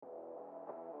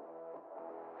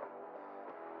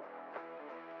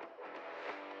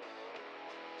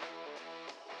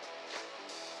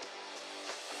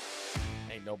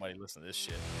Ain't nobody listening to this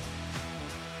shit.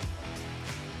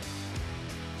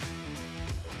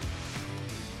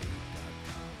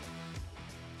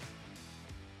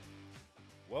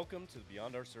 Welcome to the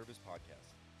Beyond Our Service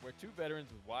podcast. Where two veterans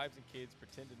with wives and kids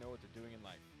pretend to know what they're doing in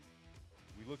life.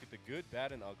 We look at the good,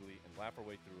 bad, and ugly and laugh our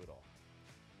way through it all.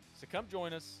 So come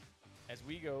join us as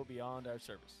we go beyond our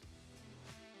service.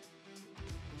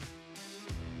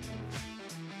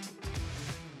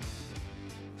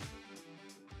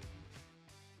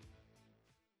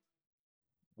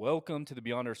 Welcome to the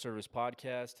Beyond Our Service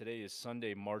podcast. Today is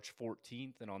Sunday, March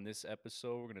 14th, and on this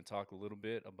episode, we're going to talk a little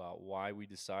bit about why we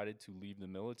decided to leave the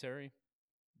military.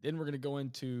 Then we're going to go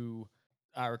into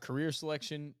our career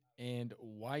selection and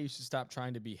why you should stop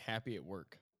trying to be happy at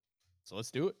work. So let's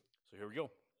do it. So here we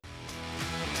go.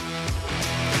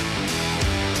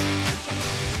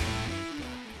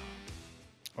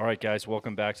 All right, guys,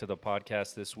 welcome back to the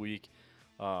podcast this week.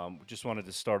 Just wanted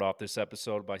to start off this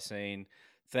episode by saying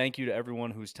thank you to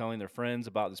everyone who's telling their friends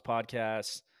about this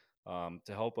podcast. To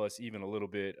help us even a little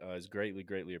bit is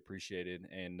greatly appreciated.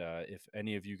 And if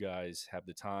any of you guys have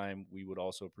the time, we would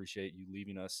also appreciate you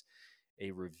leaving us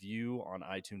a review on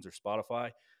iTunes or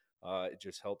Spotify. It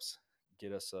just helps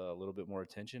get us a little bit more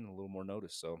attention, a little more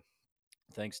notice. So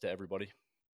thanks to everybody.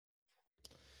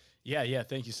 Yeah.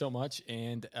 Thank you so much.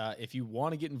 And if you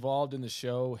want to get involved in the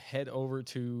show, head over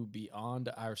to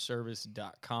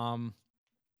beyondourservice.com.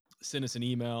 Send us an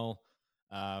email,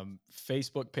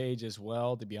 Facebook page as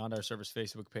well, the Beyond Our Service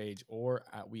Facebook page, or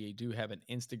we do have an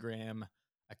Instagram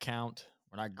account.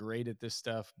 We're not great at this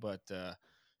stuff, but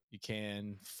you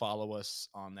can follow us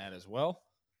on that as well.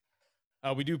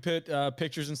 We do put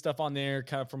pictures and stuff on there,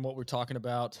 kind of from what we're talking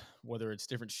about, whether it's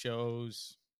different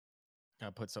shows. I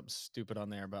put something stupid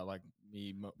on there about like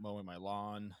me mowing my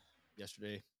lawn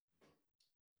yesterday.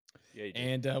 Yeah, you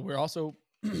did. And we're also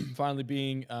finally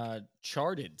being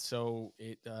charted. So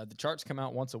the charts come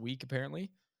out once a week, apparently,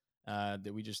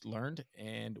 that we just learned.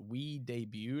 And we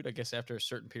debuted, I guess, after a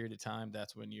certain period of time.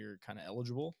 That's when you're kind of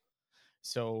eligible.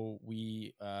 So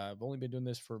we have only been doing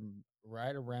this for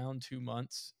right around 2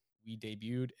 months. We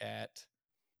debuted at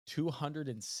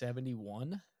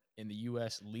 271 in the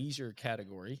U.S. leisure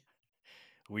category.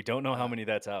 We don't know how many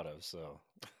that's out of, so.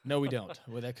 No, we don't.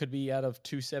 Well, that could be out of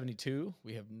 272.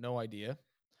 We have no idea.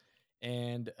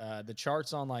 And the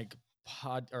charts on like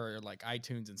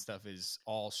iTunes and stuff is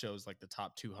all shows like the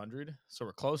top 200. So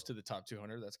we're close to the top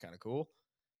 200. That's kind of cool.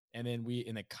 And then we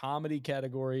in the comedy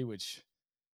category, which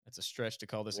that's a stretch to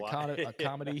call this a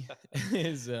comedy,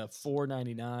 is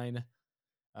 499.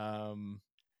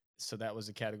 So that was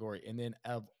a category. And then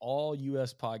of all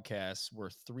U.S. podcasts,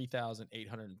 we're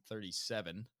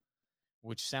 3,837,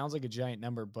 which sounds like a giant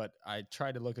number, but I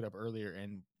tried to look it up earlier,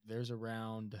 and there's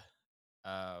around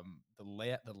the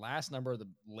last number, the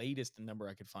latest number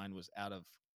I could find was out of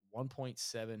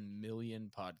 1.7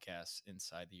 million podcasts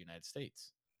inside the United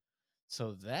States.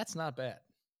 So that's not bad,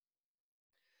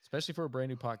 especially for a brand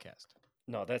new podcast.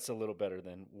 No, that's a little better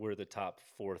than we're the top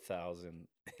 4,000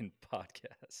 in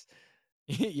podcasts.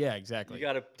 Yeah, exactly. You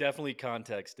got to definitely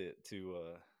context it to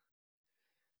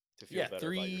feel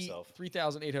better about yourself.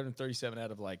 3,837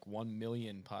 out of like 1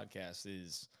 million podcasts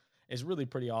is really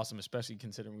pretty awesome, especially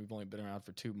considering we've only been around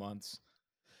for 2 months.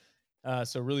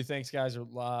 So really, thanks, guys.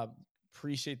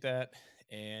 Appreciate that,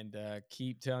 and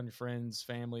keep telling your friends,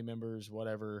 family members,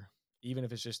 whatever, even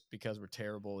if it's just because we're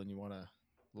terrible and you want to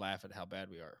laugh at how bad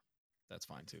we are. That's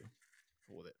fine too.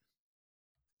 Cool with it.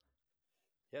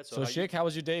 Yeah. So Schick, how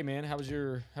was your day, man? How was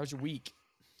your week?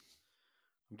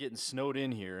 I'm getting snowed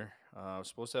in here. I was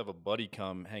supposed to have a buddy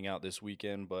come hang out this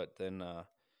weekend, but then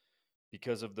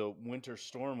because of the winter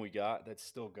storm we got, that's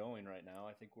still going right now.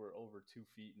 I think we're over 2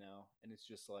 feet now, and it's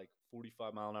just like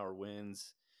 45-mile-an-hour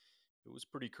winds. It was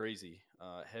pretty crazy,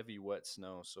 heavy, wet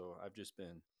snow. So I've just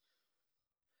been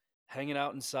hanging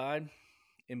out inside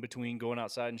in between going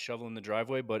outside and shoveling the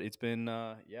driveway. But it's been,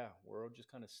 we're just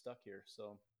kind of stuck here.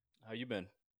 So how you been?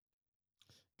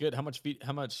 Good. How much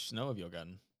snow have you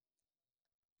gotten?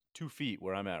 2 feet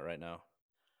where I'm at right now.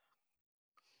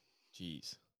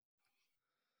 Jeez.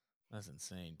 That's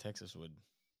insane. Texas would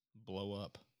blow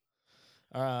up.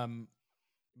 Man,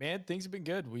 things have been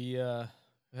good. We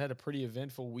had a pretty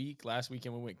eventful week. Last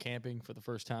weekend we went camping for the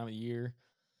first time of the year.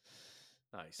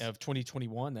 Nice. Of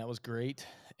 2021. That was great.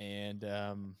 And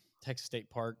Texas State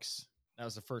Parks. That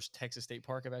was the first Texas State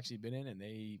Park I've actually been in, and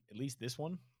at least this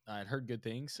one, I'd heard good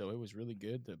things, so it was really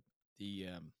good. The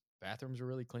bathrooms were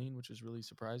really clean, which was really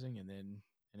surprising. And then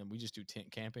we just do tent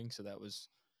camping, so that was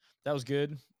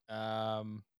good.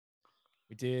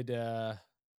 We did. It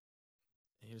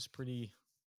was pretty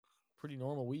pretty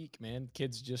normal week, man.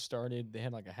 Kids just started. They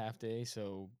had like a half day,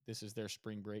 so this is their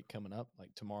spring break coming up. Like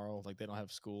tomorrow, like they don't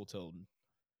have school till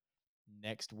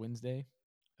next Wednesday.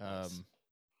 Nice. Um,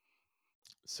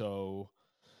 so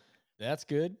that's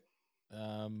good.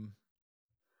 Um,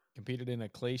 competed in a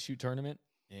clay shoot tournament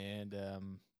and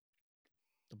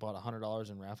bought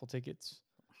 $100 in raffle tickets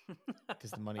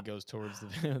because the money goes towards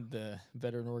the the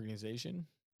veteran organization.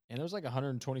 And there was like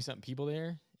 120 something people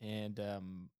there, and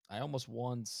I almost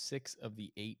won 6 of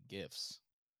the 8 gifts.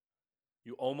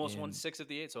 You almost won And 6 of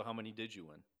the 8, so how many did you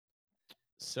win?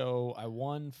 so I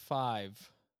won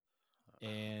 5,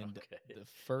 and Okay. the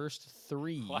first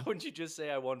Why 3. wouldn't you just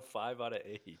say I won 5 out of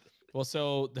 8? Well,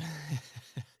 so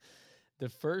the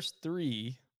first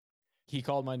 3, he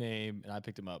called my name and I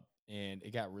picked him up, and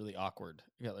it got really awkward.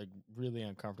 It got like really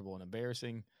uncomfortable and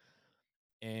embarrassing.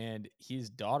 And his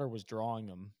daughter was drawing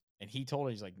him, and he told her,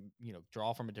 he's like,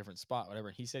 draw from a different spot, whatever.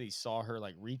 And he said he saw her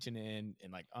like reaching in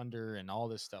and like under and all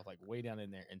this stuff, like way down in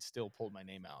there, and still pulled my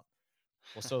name out.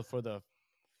 Well, so for the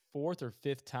 4th or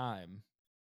 5th time,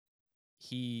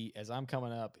 as I'm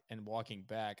coming up and walking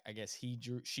back, I guess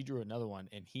she drew another one,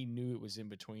 and he knew it was in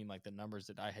between like the numbers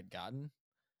that I had gotten.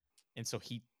 And so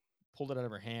he pulled it out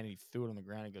of her hand and he threw it on the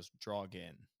ground and goes, draw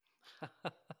again.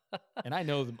 And I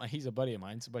know that he's a buddy of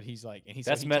mine, but he's like, and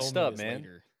That's he told messed me up, this man.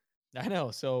 later. I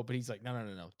know. So, but he's like, no,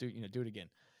 do it again.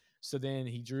 So then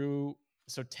he drew.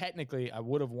 So technically, I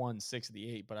would have won 6 of the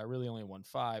 8, but I really only won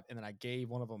 5, and then I gave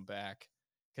one of them back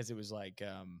because it was like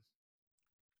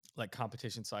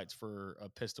competition sites for a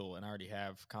pistol, and I already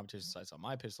have competition sites on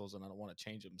my pistols, and I don't want to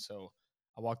change them. So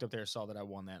I walked up there, saw that I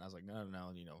won that, and I was like, no,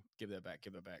 give that back,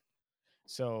 give that back.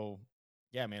 So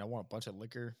yeah, man, I won a bunch of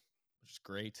liquor, which is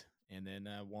great, and then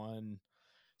I won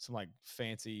some like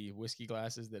fancy whiskey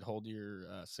glasses that hold your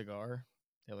cigar.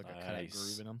 They have like a cutout groove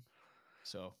Nice. in them.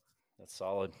 So That's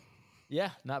solid. yeah,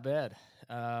 not bad.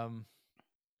 Um,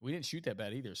 we didn't shoot that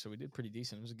bad either, so we did pretty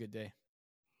decent. It was a good day.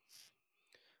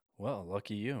 Well,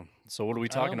 lucky you. So what are we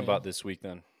I know, talking man. about this week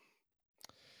then?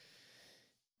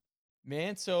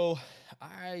 Man, so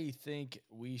I think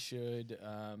we should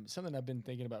something I've been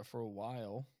thinking about for a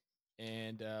while.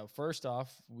 And first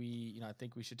off, I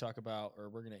think we should talk about, or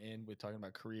we're going to end with talking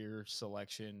about career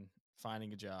selection,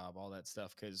 finding a job, all that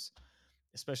stuff. Because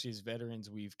especially as veterans,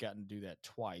 we've gotten to do that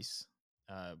twice.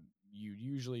 Uh, you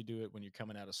usually do it when you're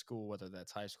coming out of school, whether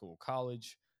that's high school,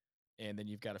 college, and then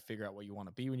you've got to figure out what you want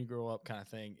to be when you grow up, kind of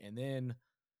thing. And then,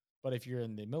 but if you're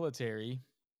in the military,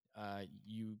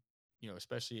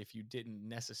 especially if you didn't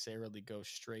necessarily go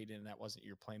straight in, that wasn't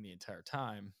your plan the entire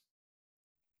time.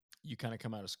 You kind of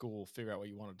come out of school, figure out what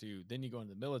you want to do, then you go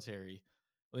into the military.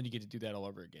 Well, then you get to do that all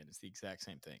over again. It's the exact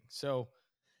same thing. So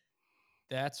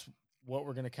that's what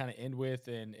we're going to kind of end with,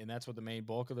 and that's what the main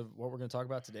bulk of what we're going to talk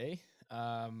about today.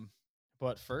 Um,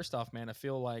 but first off, man, I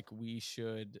feel like we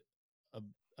should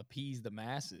appease the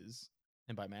masses,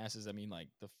 and by masses I mean like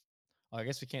I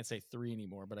guess we can't say 3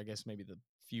 anymore, but I guess maybe the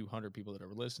few hundred people that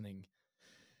are listening.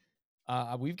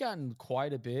 We've gotten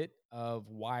quite a bit of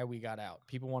why we got out.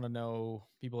 People want to know.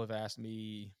 People have asked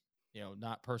me,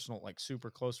 not personal, like super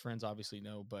close friends, obviously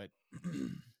no, but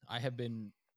I have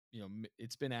been,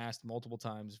 it's been asked multiple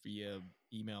times via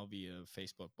email, via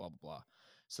Facebook, blah blah blah.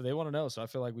 So they want to know. So I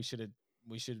feel like we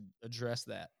should address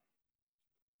that.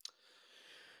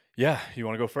 Yeah, you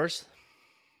want to go first?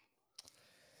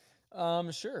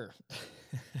 Sure.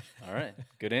 All right.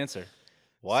 Good answer.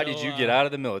 Why did So, you get out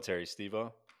of the military,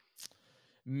 Steve-O?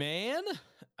 man,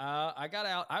 I got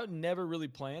out. I never really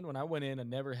planned when I went in. I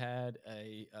never had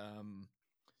a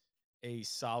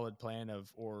solid plan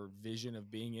of or vision of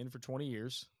being in for 20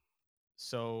 years.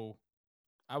 So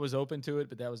I was open to it,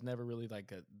 but that was never really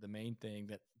like the main thing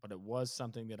but it was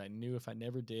something that I knew if I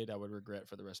never did, I would regret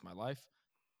for the rest of my life.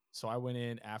 So I went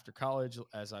in after college,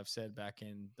 as I've said back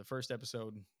in the first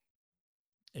episode.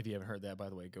 If you haven't heard that, by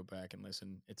the way, go back and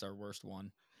listen. It's our worst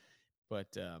one,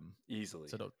 but Easily.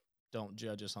 so don't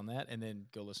judge us on that, and then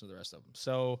go listen to the rest of them.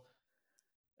 So,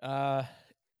 uh,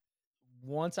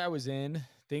 once I was in,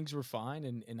 things were fine,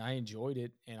 and I enjoyed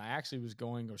it. And I actually was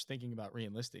thinking about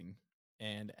reenlisting.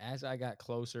 And as I got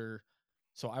closer,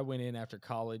 so I went in after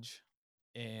college,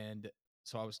 and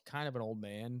so I was kind of an old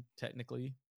man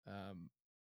technically. Um,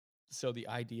 so the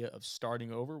idea of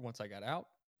starting over once I got out,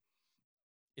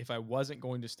 if I wasn't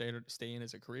going to stay in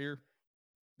as a career,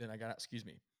 then I got out. Excuse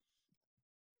me.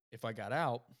 If I got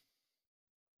out,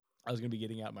 I was going to be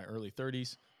getting out in my early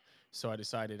 30s. So I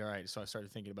decided, all right. So I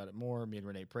started thinking about it more. Me and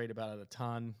Renee prayed about it a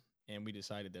ton, and we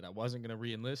decided that I wasn't going to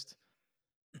reenlist.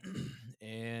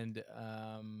 And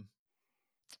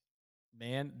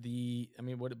man,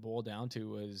 what it boiled down to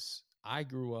was I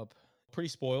grew up pretty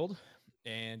spoiled,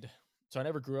 and So I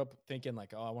never grew up thinking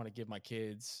like, oh, I want to give my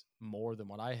kids more than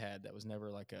what I had. That was never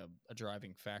like a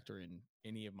driving factor in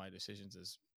any of my decisions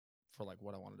as for like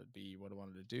what I wanted to be, what I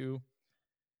wanted to do.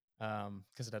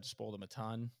 Because I'd have to spoil them a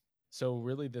ton. So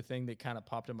really the thing that kind of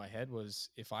popped in my head was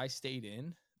if I stayed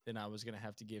in, then I was going to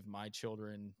have to give my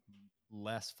children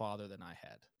less father than I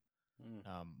had.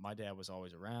 Mm. My dad was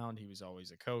always around. He was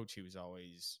always a coach. He was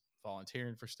always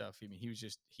volunteering for stuff. I mean,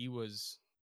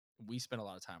 we spent a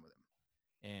lot of time with him.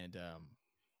 And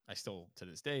I still to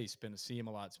this day see him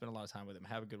a lot, spend a lot of time with him,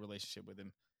 have a good relationship with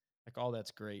him. Like all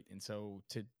that's great. And so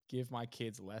to give my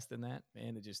kids less than that,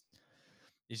 man, it just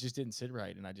didn't sit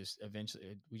right. And I just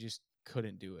eventually we just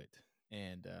couldn't do it.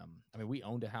 And I mean, we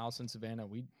owned a house in Savannah.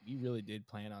 We really did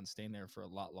plan on staying there for a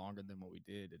lot longer than what we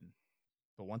did. And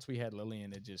but once we had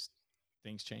Lillian, it just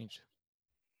things changed.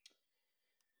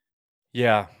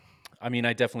 Yeah, I mean,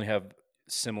 I definitely have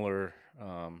similar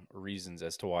reasons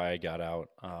as to why I got out.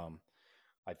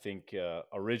 I think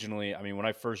originally, I mean, when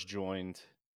I first joined,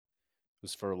 it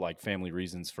was for like family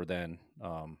reasons. For then,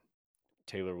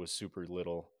 Taylor was super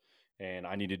little, and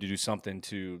I needed to do something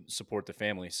to support the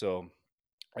family. So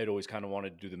I'd always kind of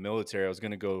wanted to do the military. I was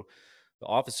going to go the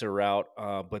officer route,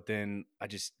 but then I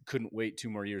just couldn't wait 2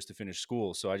 more years to finish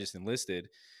school, so I just enlisted.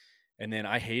 And then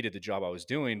I hated the job I was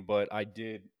doing, but I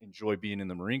did enjoy being in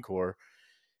the Marine Corps.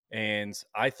 And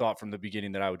I thought from the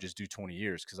beginning that I would just do 20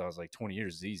 years because I was like, 20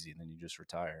 years is easy, and then you just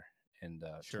retire. And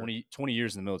Sure. 20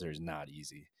 years in the military is not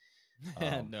easy. No,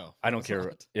 I no, don't it's care.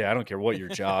 not. Yeah, I don't care what your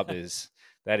job is.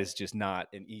 That is just not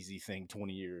an easy thing.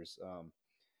 20 years.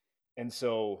 And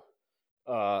so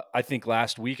I think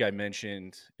last week I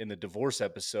mentioned in the divorce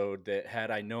episode that had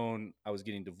I known I was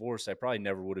getting divorced, I probably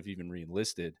never would have even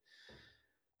reenlisted.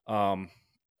 Um,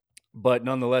 but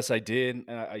nonetheless, I did.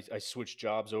 And I switched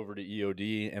jobs over to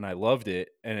EOD, and I loved it.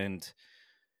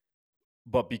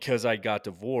 But because I got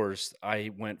divorced, I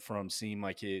went from seeing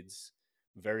my kids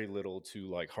very little to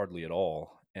like hardly at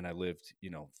all. And I lived,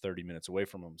 30 minutes away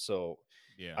from them. So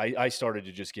Yeah. I started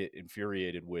to just get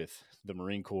infuriated with the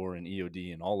Marine Corps and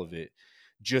EOD and all of it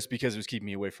just because it was keeping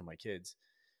me away from my kids.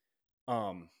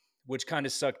 Um, which kind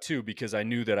of sucked too, because I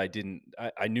knew that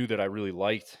I knew that I really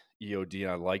liked EOD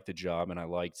and I liked the job and I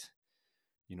liked,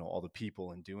 all the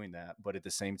people and doing that. But at the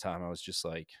same time, I was just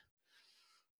like,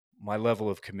 my level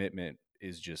of commitment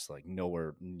is just like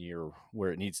nowhere near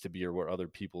where it needs to be or where other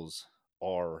people's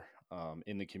are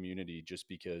in the community, just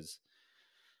because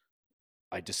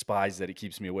I despise that it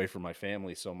keeps me away from my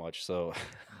family so much. So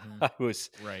Hmm. I was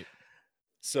Right.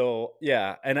 so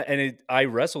yeah, I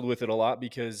wrestled with it a lot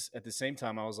because at the same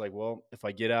time I was like, well, if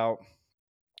I get out,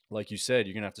 like you said,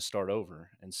 you're gonna have to start over,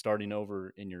 and starting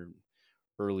over in your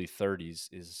early 30s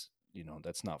is,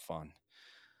 that's not fun.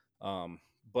 Um,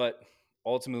 but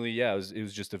ultimately, yeah, it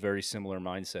was just a very similar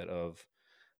mindset of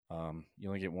you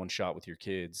only get one shot with your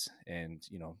kids, and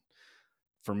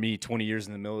for me, 20 years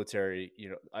in the military,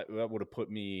 that would have put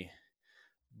me.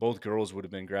 Both girls would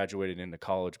have been graduated into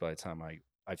college by the time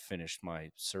I finished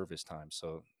my service time.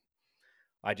 So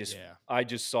I just Yeah. I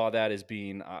just saw that as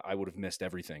being I would have missed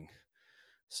everything.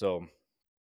 So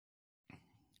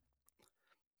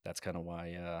that's kind of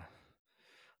why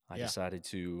I Yeah. decided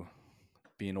to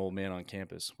be an old man on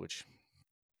campus, which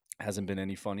hasn't been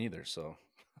any fun either. So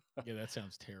Yeah. That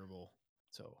sounds terrible.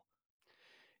 So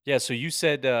yeah, so you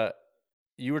said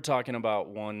you were talking about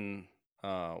one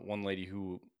lady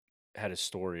who had a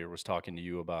story or was talking to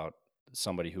you about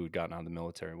somebody who had gotten out of the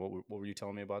military. What were you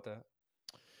telling me about that?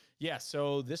 yeah.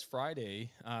 So this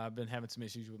Friday, I've been having some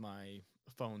issues with my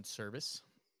phone service,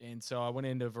 and so I went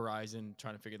into Verizon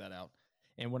trying to figure that out.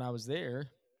 And when I was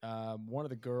there, one of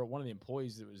the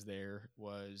employees that was there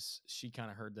was she kind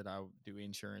of heard that I do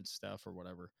insurance stuff or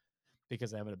whatever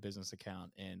because I have a business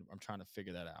account and I'm trying to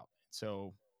figure that out.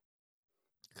 So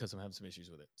because I'm having some issues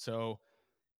with it, so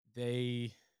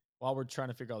they while we're trying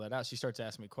to figure all that out, she starts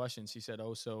asking me questions. She said,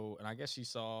 "Oh, so," and I guess she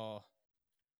saw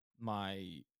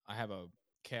I have a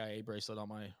KIA bracelet on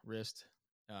my wrist.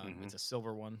 Hmm. It's a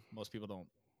silver one. Most people don't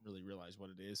really realize what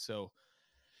it is. So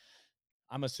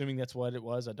I'm assuming that's what it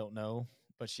was. I don't know.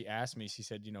 But she asked me, she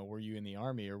said, were you in the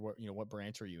army or what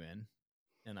branch are you in?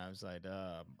 And I was like,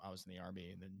 I was in the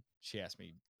army. And then she asked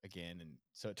me again. And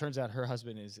so it turns out her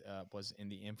husband was in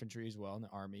the infantry as well in the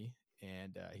army.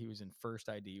 And he was in First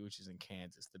ID, which is in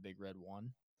Kansas, the big red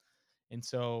one. And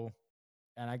so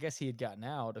and I guess he had gotten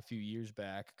out a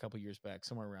couple years back,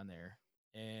 somewhere around there.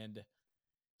 And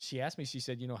she asked me, she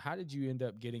said, how did you end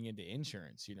up getting into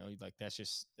insurance? Like that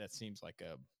seems like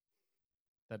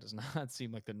that does not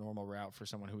seem like the normal route for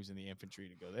someone who's in the infantry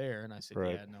to go there. And I said,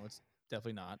 Right. yeah, no, it's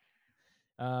definitely not.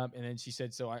 And then she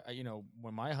said, so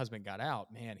when my husband got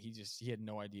out, man, he had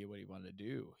no idea what he wanted to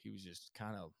do. He was just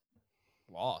kind of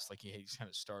lost, like he just kind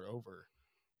of start over.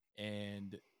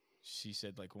 And she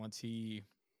said, like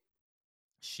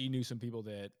she knew some people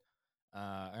that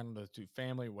I don't know, through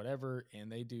family or whatever,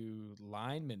 and they do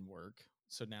lineman work.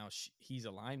 So now he's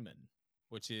a lineman,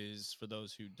 which is, for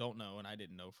those who don't know, and I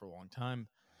didn't know for a long time,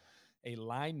 a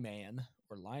lineman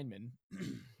or lineman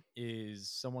is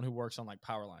someone who works on like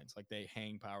power lines, like they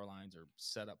hang power lines or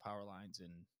set up power lines and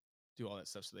do all that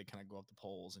stuff. So they kind of go up the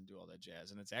poles and do all that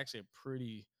jazz. And it's actually a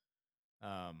pretty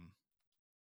um,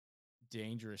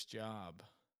 dangerous job.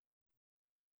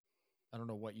 I don't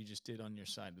know what you just did on your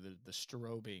side, the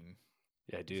strobing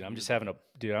Yeah, was dude, weird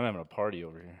looking. I'm having a party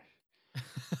over here.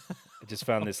 I just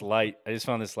found this light. I just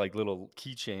found this like little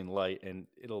keychain light, and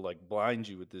it'll like blind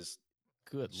you with this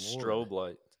Good Lord. strobe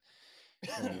light.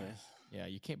 Anyways. Yeah,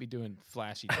 you can't be doing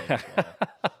flashy things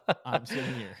while I'm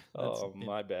sitting here. That's Oh,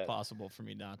 my bad. impossible for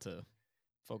me not to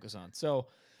focus on. So,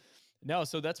 no,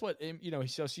 so that's what,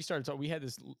 so she started talking. We had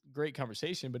this great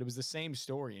conversation, but it was the same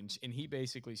story. And he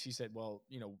basically, she said, well,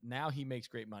 now he makes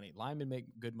great money. Linemen make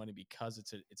good money because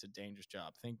it's a dangerous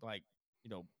job. Think like,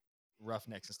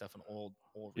 roughnecks and stuff in oil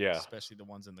rigs, Yeah. especially the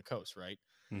ones in the coast, right?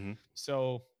 Hmm.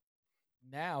 So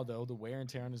now though, the wear and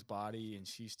tear on his body, and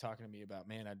she's talking to me about,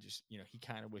 man, I just, he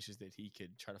kind of wishes that he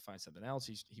could try to find something else.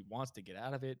 He wants to get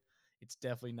out of it. It's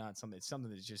definitely not something, it's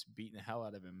something that's just beating the hell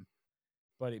out of him,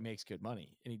 but it makes good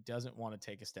money. And he doesn't want to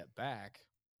take a step back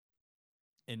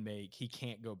and he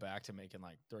can't go back to making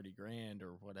like 30 grand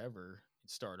or whatever and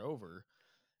start over.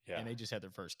 Yeah. And they just had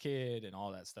their first kid and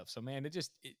all that stuff. So man,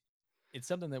 it's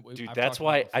something that Dude, I've that's talked about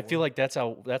why I feel before.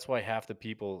 like that's why half the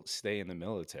people stay in the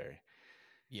military,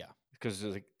 Yeah. because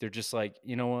they're just like,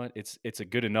 you know what? It's a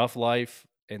good enough life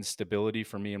and stability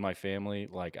for me and my family.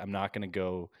 Like, I'm not going to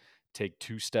go take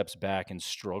two steps back and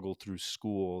struggle through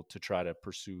school to try to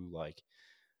pursue like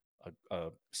a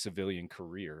civilian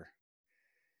career.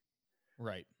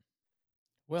 Right.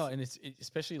 Well, and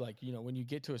especially like, when you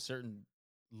get to a certain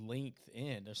length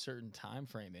in, a certain time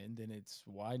frame in, then it's,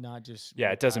 why not just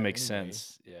Yeah, it doesn't retire make anyway?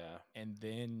 sense. Yeah. And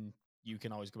then you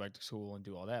can always go back to school and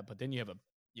do all that. But then you have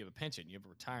a pension, you have a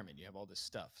retirement, you have all this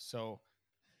stuff. So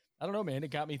I don't know, man.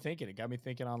 It got me thinking. It got me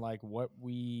thinking on like what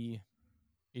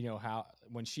how,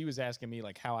 when she was asking me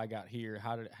like how I got here,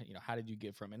 how did you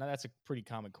get from? And that's a pretty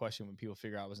common question when people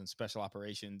figure out I was in special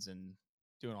operations and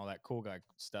doing all that cool guy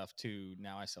stuff to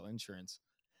now I sell insurance.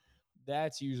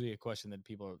 That's usually a question that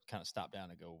people kind of stop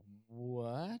down and go,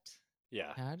 "What?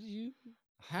 Yeah. How did you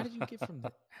how did you get from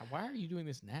the why are you doing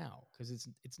this now?" Cuz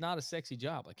it's not a sexy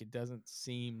job. Like, it doesn't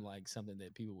seem like something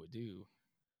that people would do.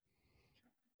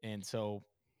 And so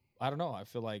I don't know. I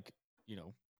feel like, you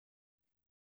know,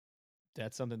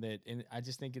 that's something that, and I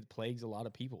just think it plagues a lot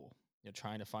of people,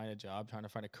 trying to find a job, trying to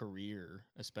find a career,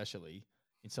 especially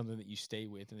in something that you stay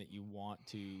with and that you want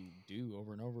to do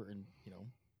over and over and,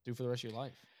 do for the rest of your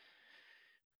life.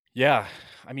 Yeah,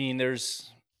 I mean,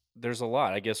 there's a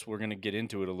lot. I guess we're gonna get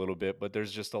into it a little bit, but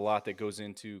there's just a lot that goes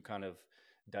into kind of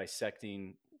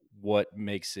dissecting what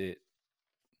makes it,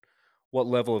 what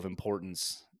level of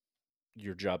importance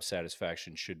your job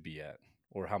satisfaction should be at,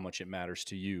 or how much it matters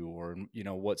to you, or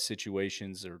what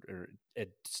situations or at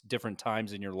different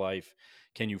times in your life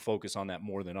can you focus on that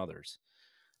more than others.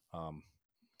 Um,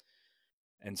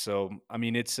 and so, I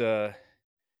mean, it's a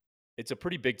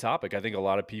pretty big topic. I think a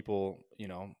lot of people,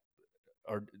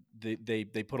 are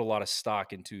they put a lot of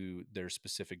stock into their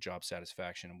specific job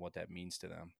satisfaction and what that means to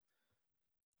them,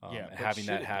 Yeah, and but having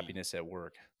should that it be? happiness at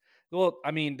work. Well,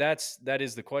 I mean, that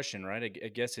is the question, right? I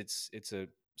guess it's a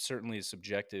certainly a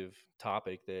subjective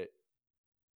topic that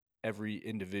every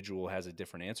individual has a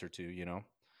different answer to.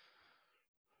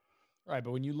 Right,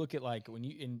 but when you look at like when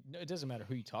you and it doesn't matter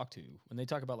who you talk to, when they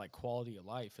talk about like quality of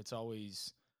life, it's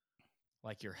always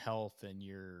like your health and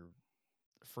your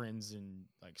friends and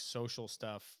like social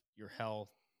stuff, your health,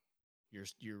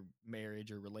 your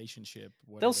marriage or relationship,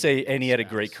 They'll whatever that say, is, and he had a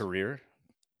great spouse. career.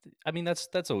 I mean,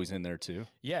 that's always in there too.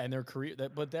 Yeah, and their career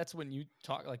but that's when you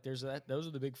talk like there's that those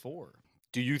are the big four.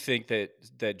 Do you think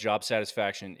that job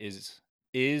satisfaction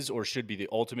is or should be the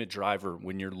ultimate driver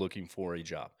when you're looking for a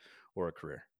job or a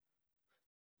career?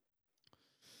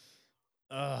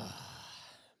 Uh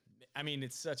I mean,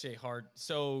 it's such a hard,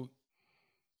 so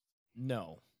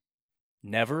no.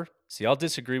 Never. See, I'll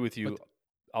disagree with you. But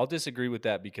I'll disagree with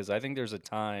that because I think there's a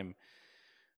time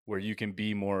where you can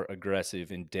be more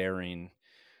aggressive and daring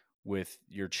with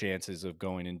your chances of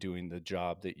going and doing the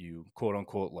job that you quote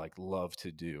unquote like love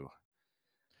to do.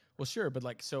 well, sure, but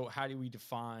like, so how do we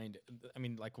define? I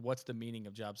mean, like, what's the meaning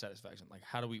of job satisfaction? Like,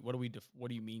 how do we? What do we? What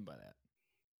do you mean by that?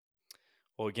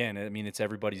 Well, again, I mean, it's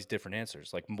everybody's different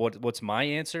answers. Like, what's my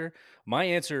answer? My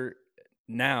answer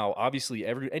now, obviously,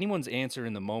 anyone's answer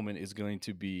in the moment is going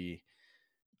to be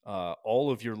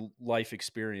all of your life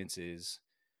experiences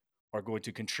are going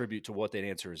to contribute to what that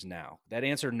answer is now. That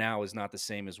answer now is not the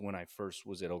same as when I first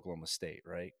was at Oklahoma State,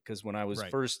 right? Because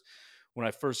Right. when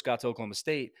I first got to Oklahoma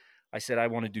State, I said I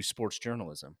want to do sports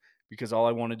journalism because all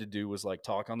I wanted to do was like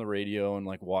talk on the radio and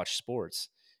like watch sports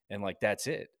and like that's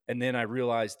it. And then I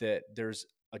realized that there's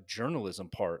a journalism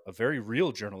part, a very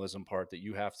real journalism part that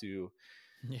you have to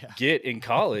Yeah. get in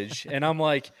college. And I'm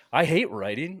like, I hate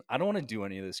writing. I don't want to do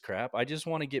any of this crap. I just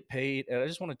want to get paid and I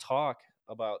just want to talk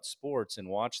about sports and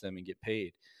watch them and get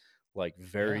paid like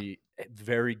Yeah.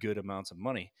 very good amounts of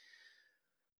money.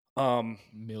 Um,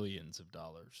 Millions of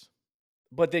dollars.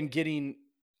 but then getting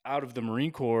out of the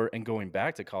Marine Corps and going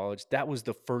back to college, that was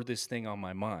the furthest thing on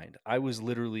my mind. I was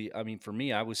literally, I mean, for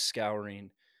me, I was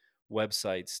scouring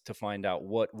websites to find out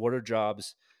what are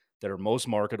jobs that are most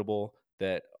marketable,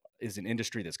 that is an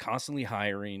industry that's constantly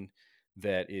hiring,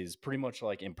 that is pretty much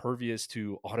like impervious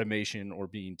to automation or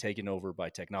being taken over by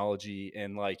technology.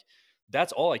 And like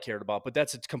that's all I cared about. But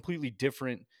that's a completely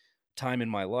different time in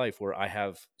my life where I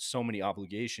have so many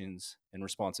obligations and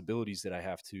responsibilities that I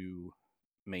have to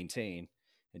maintain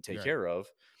and take Right. care of.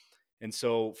 And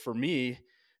so for me,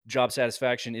 job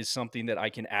satisfaction is something that I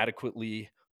can adequately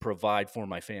provide for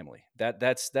my family.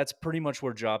 That's pretty much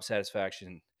where job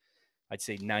satisfaction, I'd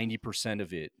say 90%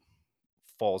 of it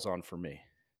falls on for me.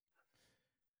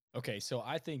 Okay, so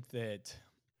I think that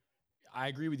I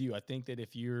agree with you. I think that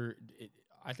if you're,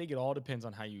 I think it all depends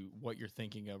on what you're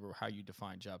thinking of or how you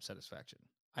define job satisfaction.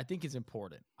 I think it's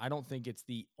important. I don't think it's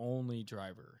the only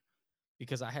driver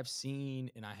because I have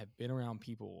seen and I have been around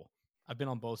people. I've been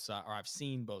on both sides, or I've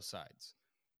seen both sides,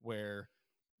 where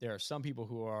there are some people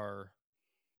who are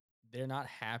they're not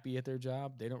happy at their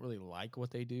job. They don't really like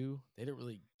what they do. They don't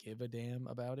really give a damn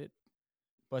about it,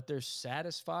 but they're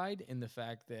satisfied in the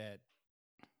fact that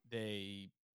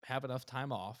they have enough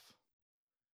time off.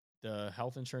 The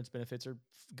health insurance benefits are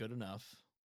good enough.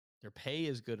 Their pay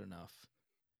is good enough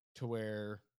to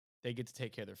where they get to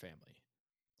take care of their family.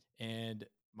 And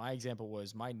my example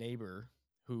was my neighbor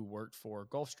who worked for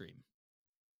Gulfstream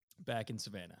back in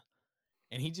Savannah.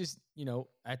 And he just,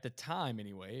 at the time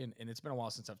anyway, and it's been a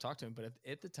while since I've talked to him, but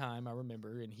at the time I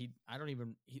remember, and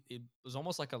it was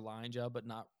almost like a line job, but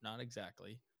not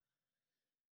exactly.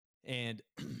 And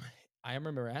I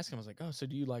remember asking him, I was like, "Oh, so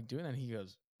do you like doing that?" And he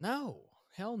goes, "No,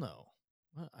 hell no.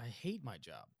 I hate my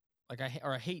job. Like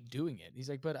I hate doing it." He's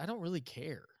like, "But I don't really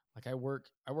care. Like I work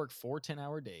 4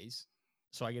 10-hour days,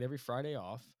 so I get every Friday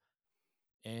off,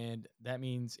 and that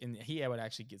means and he would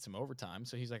actually get some overtime.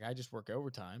 So he's like, I just work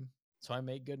overtime, so I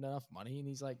make good enough money." And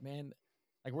he's like, "Man,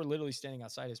 like we're literally standing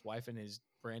outside. His wife and his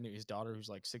daughter, who's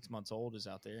like 6 months old, is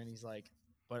out there, and he's like,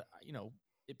 but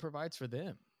it provides for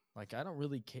them. Like I don't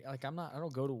really care. Like I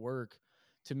don't go to work.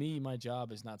 To me, my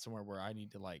job is not somewhere where I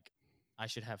need to like. I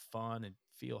should have fun and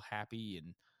feel happy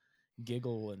and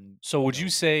giggle and So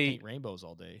paint rainbows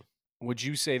all day." would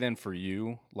you say then for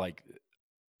you, like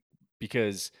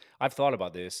because I've thought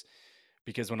about this,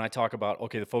 because when I talk about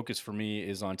okay, the focus for me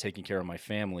is on taking care of my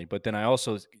family, but then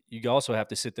you also have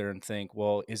to sit there and think,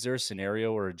 well, is there a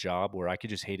scenario or a job where I could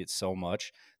just hate it so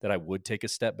much that I would take a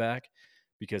step back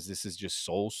because this is just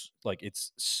like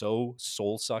it's so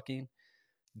soul sucking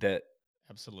that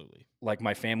Absolutely. like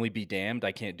my family be damned,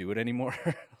 I can't do it anymore.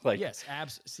 Like Yes,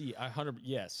 see, 100.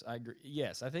 Yes, I agree.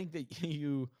 Yes, I think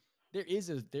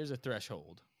that there's a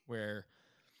threshold where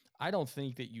I don't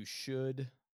think that you should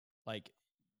like.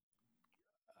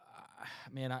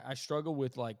 Man, I struggle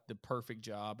with like the perfect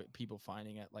job. People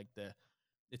finding it like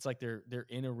it's like they're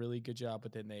in a really good job,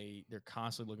 but then they're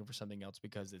constantly looking for something else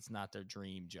because it's not their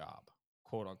dream job,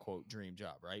 quote unquote dream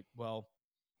job, right? Well,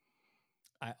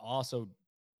 I also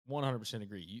 100%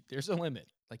 agree. There's a limit.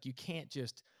 Like you can't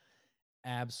just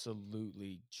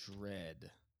absolutely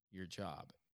dread your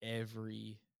job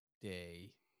every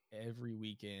day, every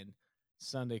weekend.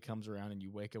 Sunday comes around and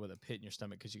you wake up with a pit in your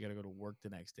stomach because you got to go to work the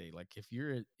next day. Like if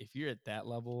you're at that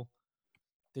level,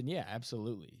 then yeah,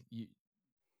 absolutely.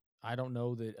 I don't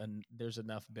know that there's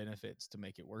enough benefits to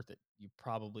make it worth it. You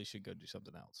probably should go do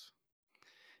something else.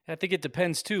 I think it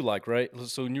depends too, like, right?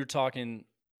 So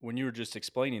when you were just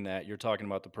explaining that, you're talking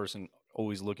about the person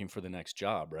always looking for the next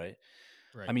job, right?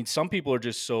 I Right. mean, some people are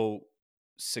just so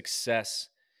success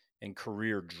and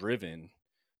career driven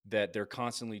that they're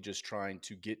constantly just trying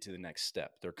to get to the next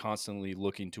step. They're constantly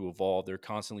looking to evolve. They're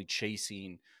constantly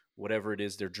chasing whatever it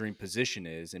is their dream position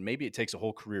is. And maybe it takes a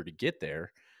whole career to get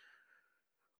there.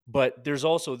 But there's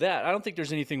also that. I don't think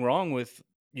there's anything wrong with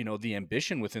the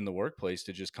ambition within the workplace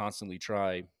to just constantly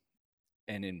try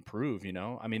and improve, you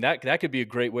know? I mean, that could be a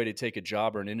great way to take a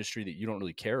job or an industry that you don't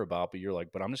really care about, but you're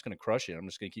like, "But I'm just gonna crush it. I'm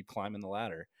just gonna keep climbing the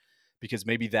ladder." Because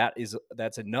maybe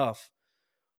that's enough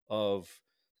of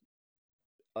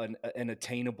an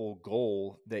attainable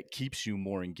goal that keeps you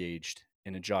more engaged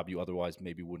in a job you otherwise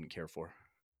maybe wouldn't care for.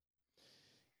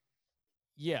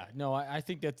 Yeah, no, I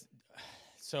think that's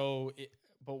so.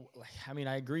 I mean,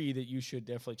 I agree that you should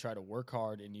definitely try to work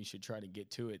hard and you should try to get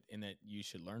to it, and that you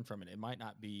should learn from it. It might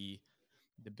not be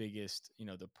the biggest,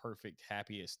 the perfect,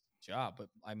 happiest job, but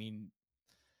I mean,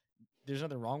 there's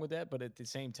nothing wrong with that. But at the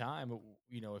same time,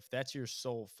 if that's your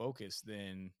sole focus,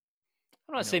 then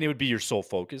I'm not you saying know, it would be your sole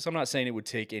focus. I'm not saying it would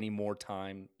take any more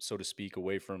time, so to speak,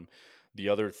 away from the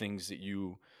other things that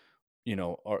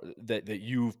are that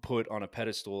you've put on a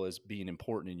pedestal as being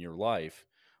important in your life.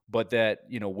 But that,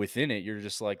 within it, you're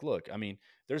just like, look, I mean,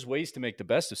 there's ways to make the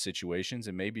best of situations.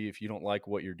 And maybe if you don't like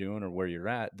what you're doing or where you're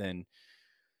at, then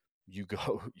you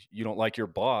go, you don't like your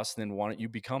boss, then why don't you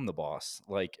become the boss?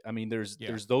 Like, I mean,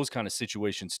 yeah, there's those kind of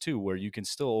situations too, where you can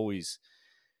still always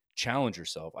challenge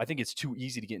yourself. I think it's too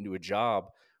easy to get into a job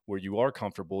where you are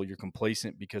comfortable, you're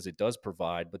complacent because it does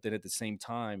provide, but then at the same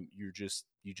time, you just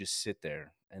sit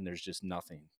there and there's just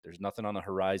nothing. There's nothing on the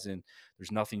horizon.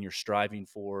 There's nothing you're striving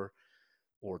for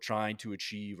or trying to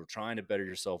achieve or trying to better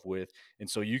yourself with. And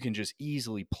so you can just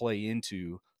easily play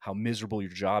into how miserable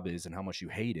your job is and how much you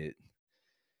hate it.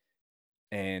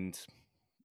 And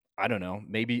I don't know,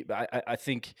 maybe I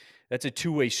think that's a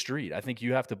two-way street. I think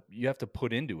you have to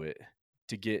put into it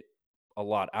to get a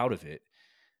lot out of it.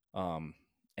 Um,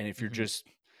 and if you're hmm just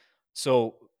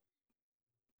so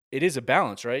it is a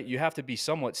balance, right? You have to be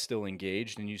somewhat still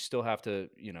engaged and you still have to,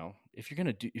 if you're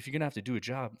gonna have to do a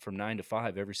job from 9 to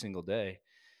 5 every single day,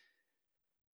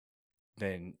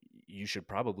 then you should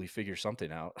probably figure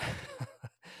something out.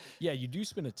 yeah, you do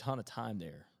spend a ton of time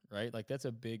there, right? Like that's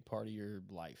a big part of your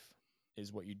life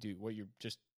is what you do, what you're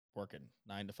just working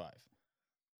 9 to 5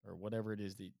 or whatever it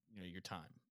is that your time.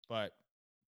 But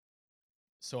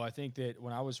so I think that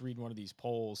when I was reading one of these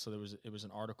polls, so it was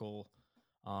an article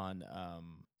on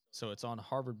so it's on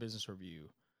Harvard Business Review,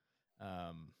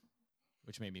 um,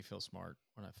 which made me feel smart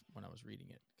when I was reading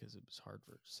it because it was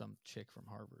Harvard, some chick from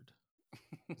Harvard.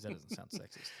 Because that doesn't sound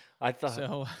sexist. I thought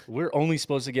So, we're only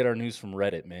supposed to get our news from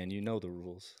Reddit, man. You know the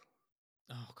rules.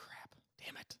 oh crap,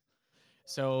 damn it.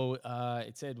 So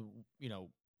it said, you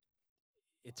know,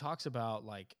 it talks about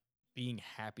like being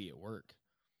happy at work.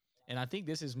 And I think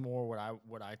this is more what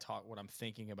I'm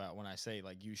thinking about when I say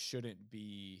like you shouldn't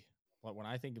be like when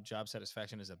I think of job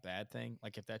satisfaction as a bad thing,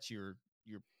 like if that's your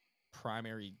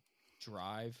primary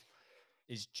drive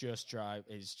is just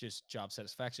job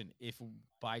satisfaction. If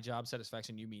by job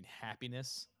satisfaction you mean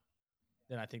happiness,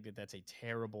 then I think that that's a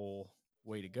terrible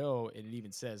way to go. And it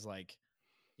even says like,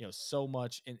 so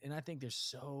much and I think there's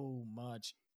so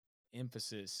much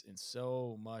emphasis and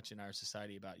so much in our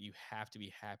society about you have to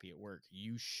be happy at work.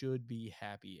 You should be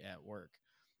happy at work.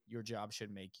 Your job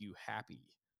should make you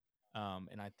happy.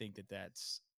 And I think that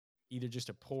that's either just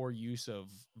a poor use of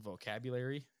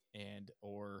vocabulary and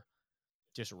or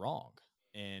just wrong.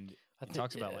 And I it think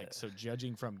talks about like so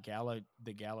judging from Gallup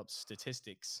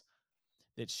statistics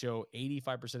that show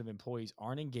 85% of employees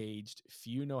aren't engaged,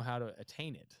 few know how to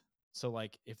attain it. So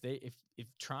like if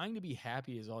trying to be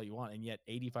happy is all you want and yet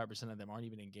 85% of them aren't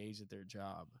even engaged at their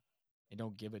job and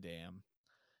don't give a damn,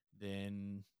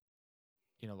 then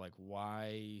like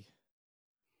why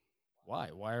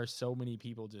are so many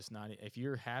people just not if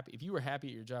you're happy if you were happy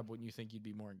at your job, wouldn't you think you'd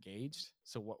be more engaged?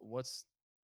 So what's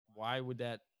why would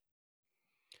that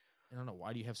I don't know,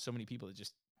 why do you have so many people that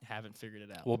just haven't figured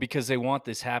it out? well, because they want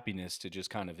this happiness to just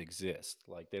kind of exist.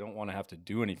 Like they don't want to have to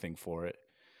do anything for it,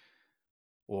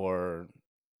 or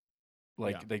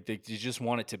Yeah. like they just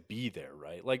want it to be there,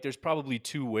 right? Like there's probably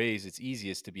two ways it's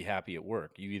easiest to be happy at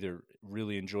work. You either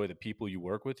really enjoy the people you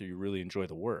work with, or you really enjoy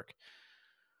the work,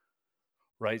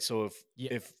 right? So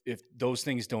Yeah. if those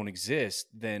things don't exist,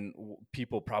 then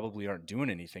people probably aren't doing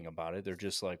anything about it. They're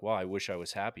just like, well, I wish I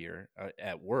was happier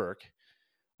at work.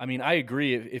 I mean, I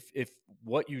agree. If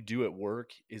what you do at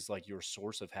work is like your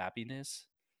source of happiness,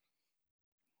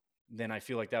 then I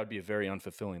feel like that would be a very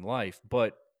unfulfilling life.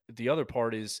 But the other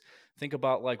part is think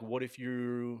about like what if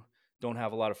you don't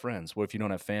have a lot of friends? What if you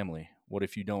don't have family? What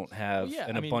if you don't Well, have yeah.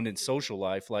 an I mean, abundant social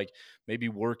life? Like maybe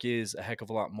work is a heck of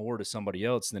a lot more to somebody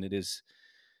else than it is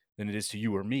to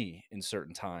you or me in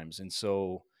certain times. And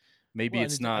so maybe well,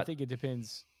 and it's I not. think it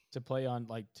depends to play on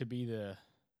like to be the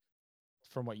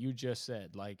from what you just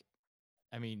said. Like,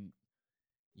 I mean,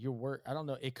 your work. I don't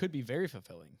know. It could be very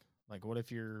fulfilling. Like, what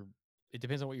if you're? It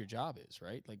depends on what your job is,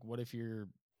 right? Like, what if you're?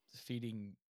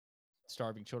 feeding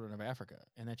starving children of Africa,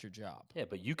 and that's your job, Yeah,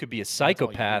 but you could be a and that's all you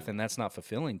psychopath, do. and that's not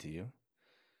fulfilling to you.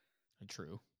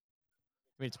 True.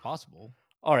 I mean, it's possible.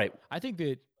 All right. I think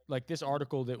that like this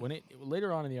article that when it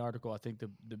later on in the article, I think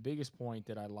the biggest point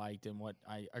that I liked and what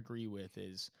I agree with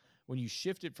is when you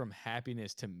shift it from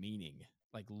happiness to meaning,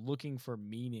 like looking for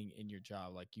meaning in your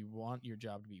job, like you want your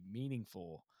job to be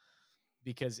meaningful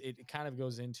because it kind of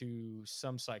goes into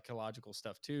some psychological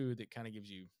stuff too that kind of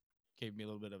gave me a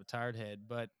little bit of a tired head,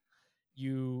 but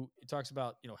it talks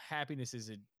about, happiness is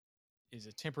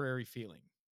a temporary feeling.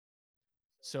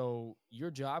 So your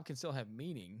job can still have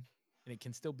meaning and it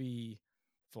can still be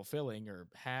fulfilling or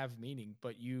have meaning,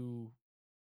 but you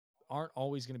aren't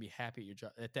always going to be happy at your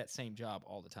job at that same job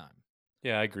all the time.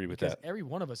 Yeah, I agree with Because that. every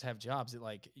one of us have jobs that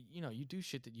like, you do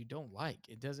shit that you don't like.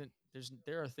 It doesn't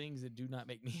there are things that do not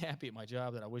make me happy at my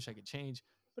job that I wish I could change,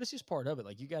 but it's just part of it.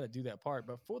 Like you got to do that part.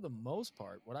 But for the most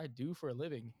part, what I do for a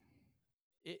living,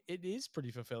 it is pretty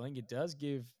fulfilling. It does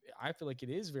give I feel like it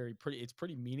is it's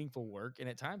pretty meaningful work. And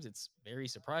at times it's very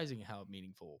surprising how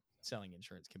meaningful selling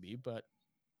insurance can be. But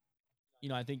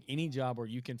I think any job where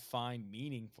you can find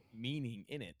meaning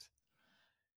in it,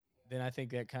 then I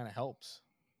think that kind of helps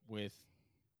with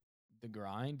the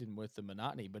grind and with the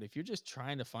monotony. But if you're just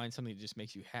trying to find something that just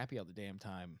makes you happy all the damn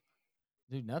time,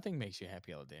 dude, nothing makes you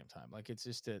happy all the damn time. Like it's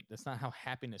just that's not how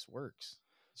happiness works.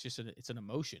 It's an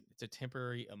emotion. It's a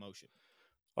temporary emotion.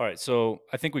 All right. So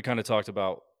I think we kind of talked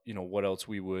about, what else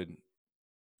we would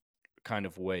kind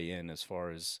of weigh in as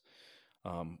far as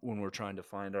when we're trying to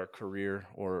find our career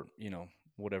or,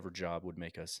 whatever job would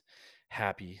make us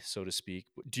happy, so to speak.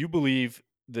 Do you believe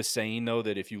the saying, though,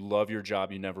 that if you love your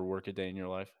job, you never work a day in your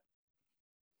life?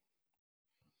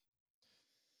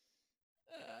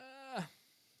 Uh,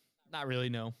 Not really,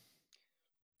 no.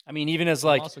 I mean, even as I'm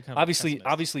like also kind of a obviously,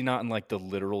 pessimist. obviously not in like the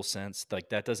literal sense, like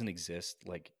that doesn't exist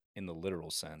like in the literal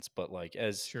sense, but like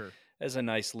Sure. as a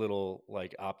nice little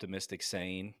like optimistic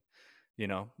saying,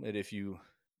 that if you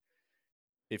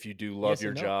do love Yes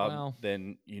your and no. job, Well,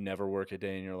 then you never work a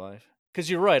day in your life. Because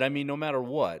you're right. I mean, no matter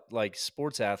what, like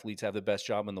sports athletes have the best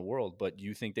job in the world, but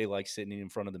you think they like sitting in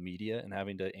front of the media and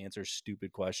having to answer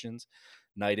stupid questions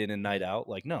night in and night right. out?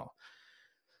 Like, no.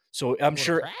 So They I'm go to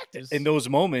sure in practice. those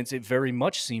moments, it very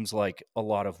much seems like a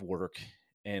lot of work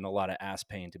and a lot of ass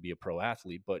pain to be a pro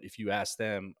athlete. But if you ask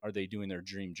them, are they doing their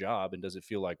dream job and does it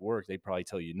feel like work? They'd probably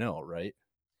tell you no, right?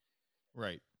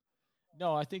 Right.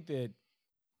 No, I think that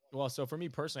well, so for me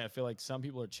personally, I feel like some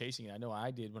people are chasing it. I know I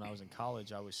did when I was in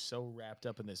college. I was so wrapped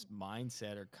up in this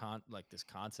mindset or like this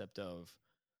concept of,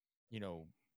 you know,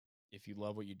 if you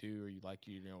love what you do or you like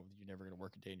you're never going to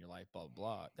work a day in your life, blah blah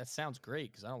blah. That sounds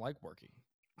great because I don't like working.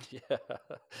 Yeah.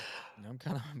 I'm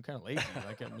kind of lazy.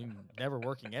 Like I mean, never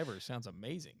working ever sounds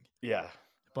amazing, Yeah.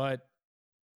 but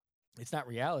it's not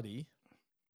reality.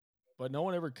 But no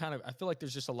one ever kind of. I feel like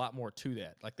there's just a lot more to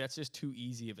that. Like that's just too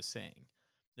easy of a saying.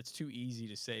 It's too easy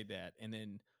to say that and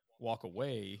then walk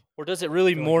away. Or does it I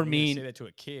really feel like more if you're gonna say mean that to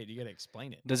a kid, you got to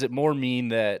explain it. does it more mean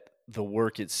that the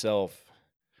work itself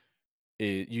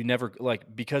you never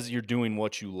like because you're doing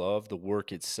what you love, the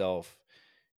work itself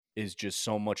is just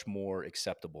so much more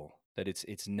acceptable that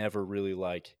it's never really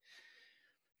like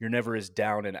you're never as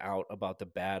down and out about the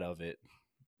bad of it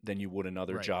than you would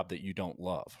another Right. job that you don't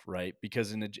love, right?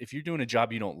 Because if you're doing a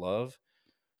job you don't love,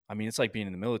 I mean, it's like being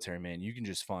in the military, man. You can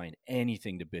just find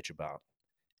anything to bitch about,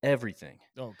 everything.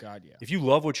 Oh God, yeah. If you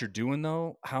love what you're doing,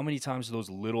 though, how many times are those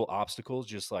little obstacles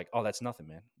just like, oh, that's nothing,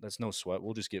 man. That's no sweat.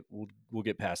 We'll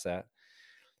get past that,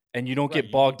 and you don't Right.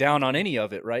 get bogged down on any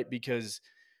of it, right? Because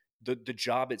the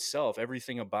job itself,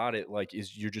 everything about it, like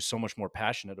is you're just so much more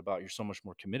passionate about. You're so much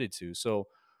more committed to. So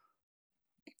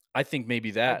I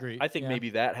agree. I think Yeah. maybe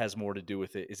that has more to do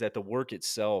with it. Is that the work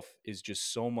itself is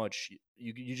just so much.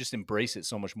 You just embrace it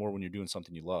so much more when you're doing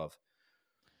something you love.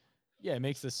 Yeah, it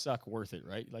makes the suck worth it,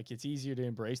 right? Like it's easier to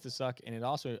embrace the suck, and it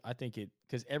also, I think it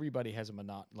because everybody has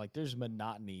a like there's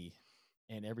monotony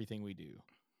in everything we do,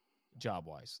 job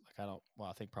wise. Like I don't, well,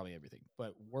 I think probably everything,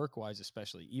 but work wise,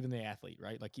 especially, even the athlete,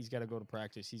 right? Like he's got to go to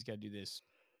practice, he's got to do this.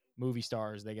 Movie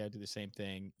stars, they got to do the same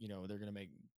thing. They're going to make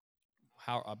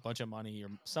how a bunch of money, or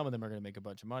some of them are going to make a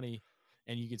bunch of money,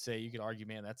 and you could argue,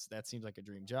 man, that seems like a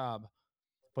dream job,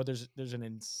 but there's an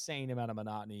insane amount of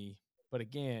monotony. But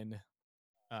again,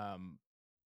 um,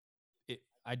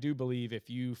 I do believe if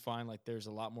you find like there's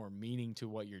a lot more meaning to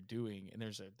what you're doing, and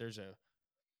there's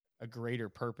a greater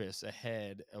purpose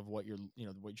ahead of what you're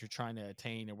trying to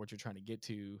attain or what you're trying to get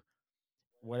to,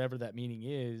 whatever that meaning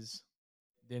is,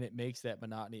 then it makes that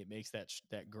monotony, it makes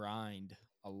that grind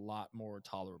a lot more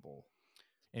tolerable,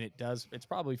 and it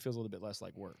probably feels a little bit less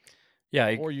like work.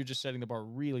 Yeah. or you're just setting the bar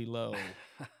really low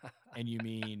and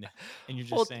you're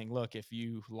just Well, saying, look, if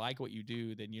you like what you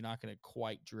do, then you're not going to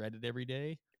quite dread it every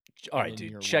day, all and right, then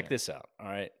dude, you're a check winner. this out. All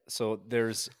right. So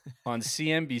there's on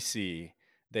CNBC,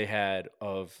 they had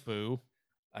of, Boo.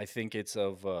 I think it's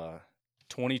of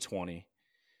 2020,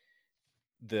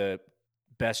 the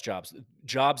best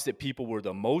jobs that people were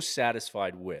the most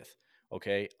satisfied with.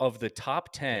 Okay. Okay.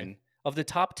 Of the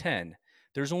top 10,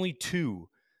 there's only two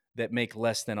that make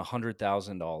less than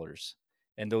 $100,000.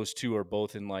 And those two are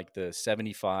both in like the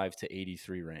 75 to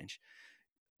 83 range.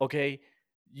 Okay.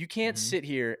 You can't Hmm. sit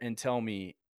here and tell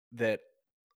me that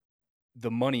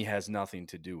the money has nothing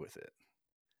to do with it.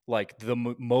 Like the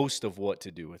most of what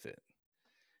to do with it.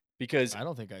 Because I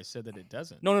don't think I said that it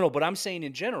doesn't. no, but I'm saying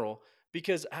in general,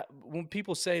 because when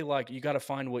people say like you got to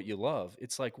find what you love,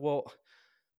 it's like, well,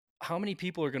 how many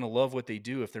people are going to love what they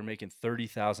do if they're making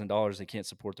 $30,000 they can't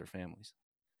support their families?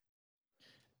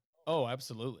 Oh,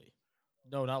 absolutely.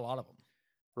 No, not a lot of them.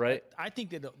 Right? I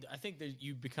think that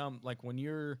you become like when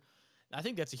you're. I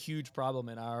think that's a huge problem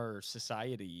in our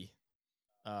society.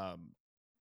 Um,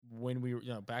 when we were,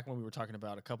 back when we were talking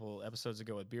about a couple episodes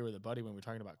ago with Beer with a Buddy, when we were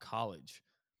talking about college,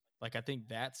 like I think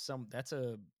that's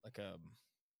a like a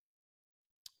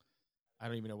I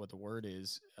don't even know what the word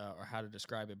is or how to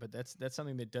describe it, but that's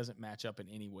something that doesn't match up in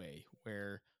any way.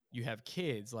 Where you have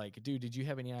kids, like, dude, did you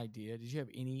have any idea? Did you have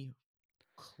any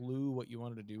clue what you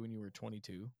wanted to do when you were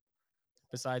 22?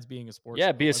 Besides being a sports,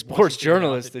 Yeah, be a like once you sports figured out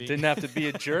journalist. that It being didn't have to be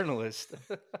a journalist.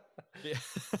 yeah.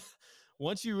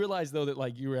 Once you realize though that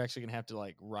like you were actually gonna have to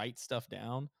like write stuff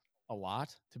down a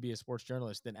lot to be a sports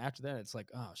journalist, then after that it's like,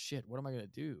 oh shit, what am I gonna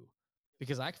do?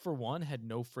 Because I, for one, had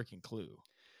no freaking clue.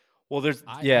 Well, there's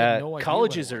I had yeah, no idea what I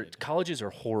colleges are wanted. colleges are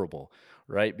horrible,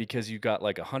 right? Because you've got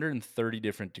like 130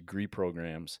 different degree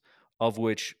programs, of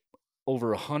which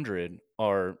over 100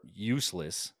 are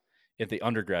useless at the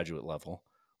undergraduate level,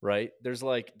 right? There's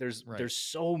like Right. there's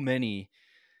so many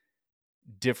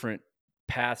different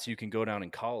paths you can go down in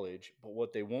college, but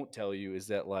what they won't tell you is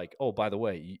that like, oh, by the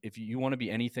way, if you want to be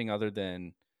anything other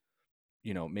than,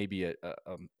 maybe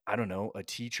I don't know, a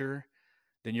teacher,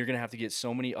 then you're going to have to get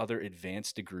so many other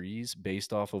advanced degrees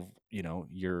based off of,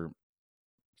 your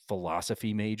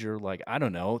philosophy major. Like, I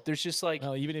don't know. There's just like,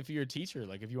 Well, even if you're a teacher,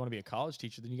 like if you want to be a college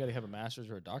teacher, then you got to have a master's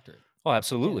or a doctorate. oh, You can't have a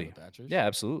absolutely. bachelor's. Yeah,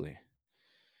 absolutely.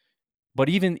 But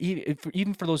even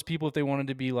for those people, if they wanted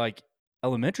to be like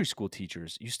elementary school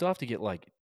teachers, you still have to get like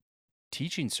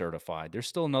teaching certified. There's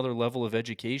still another level of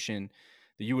education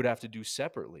that you would have to do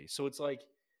separately. So it's like,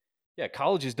 yeah,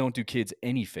 colleges don't do kids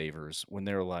any favors when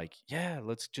they're like, yeah,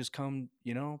 let's just come,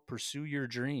 pursue your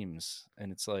dreams.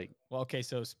 And it's like, Well, okay,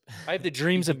 so I have the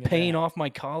dreams of speaking of paying that, off my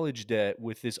college debt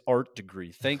with this art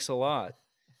degree. Thanks a lot.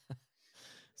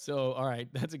 so all right,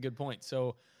 that's a good point.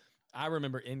 So I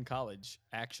remember in college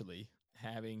actually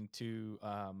having to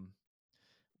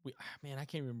man, I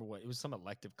can't remember what it was, some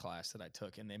elective class that I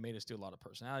took, and they made us do a lot of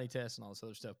personality tests and all this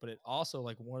other stuff. But it also,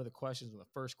 like, one of the questions, one of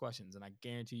the first questions, and I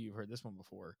guarantee you've heard this one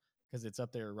before because it's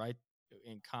up there right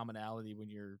in commonality when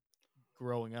you're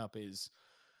growing up is,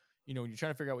 when you're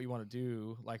trying to figure out what you want to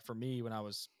do. Like for me, when I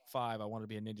was 5, I wanted to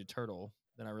be a Ninja Turtle.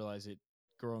 Then I realized that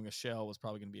growing a shell was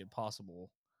probably going to be impossible.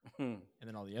 And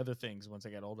then all the other things, once I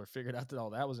got older, figured out that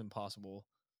all that was impossible.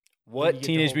 Then you What get the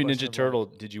Teenage whole Mutant question Ninja of like Turtle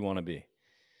did you want to be?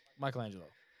 Michelangelo,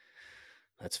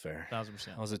 That's fair.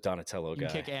 1,000%. I was a Donatello You can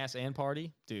guy. kick ass and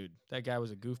party, dude. That guy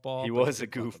was a He goofball, but you was a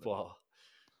couldn't fuck with him. goofball.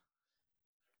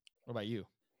 What about you?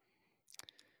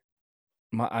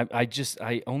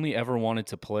 I only ever wanted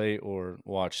to play or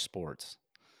watch sports.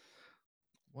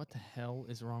 What the hell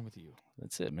is wrong with you?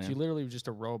 That's it, So you man. literally were just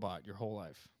a robot your whole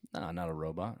life. Nah, not a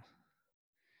robot.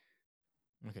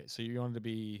 Okay, so you wanted to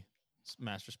be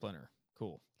Master Splinter.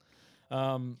 Cool.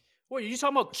 Um, Wait, are you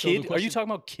talking about so the kid? Are you question, talking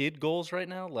about kid goals right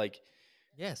now? Like,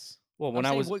 yes, well, I'm when I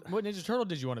saying was, what Ninja Turtle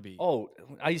did you want to be? oh,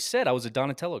 I said I was a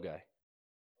Donatello guy.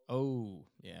 Oh,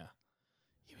 yeah,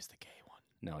 he was the gay one.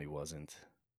 No, he wasn't.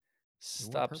 He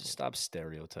wore purple. Stop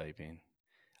stereotyping.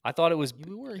 I thought it was,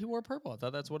 He wore purple. I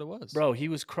thought that's what it was. bro. He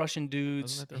was crushing Wasn't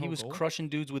dudes. that their He whole was goal? crushing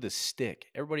dudes with a stick.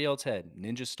 Everybody else had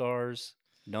ninja stars,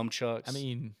 I nunchucks.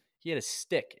 mean, He had a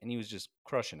stick, and he was just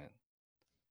crushing it.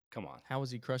 Come on. how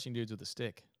was he crushing dudes with a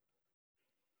stick?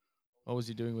 What was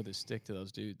he doing with his stick to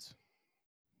those dudes?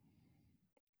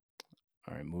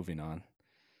 All right, moving on.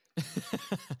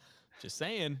 Just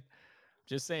saying.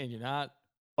 Just saying. You're not.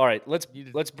 All right, let's You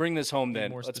need to let's bring this home be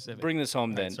then. more Let's specific. bring this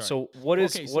home All right. then. Sorry. So Well,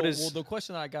 okay. what So, well, is the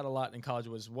question that I got a lot in college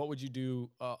was, what would you do?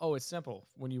 It's simple.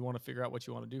 When you want to figure out what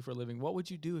you want to do for a living, what would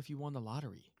you do if you won the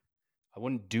lottery? I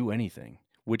wouldn't do anything,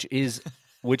 which is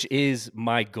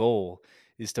my goal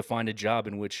is to find a job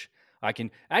in which I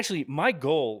can actually my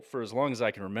goal for as long as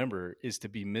I can remember is to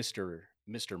be Mr.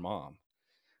 Mom.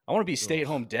 I want to be Ugh,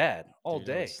 stay-at-home dad all dude,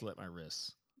 I would day. slit my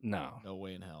wrists. No. No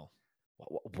way in hell. No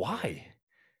way. Why?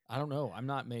 I don't know. I'm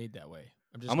not made that way.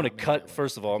 I'm I'm just gonna not made that cut. way.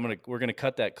 First of all, we're gonna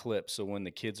cut that clip. So when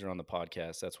the kids are on the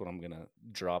podcast, that's what I'm gonna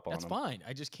drop on That's them. fine.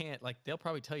 I just can't. Like, they'll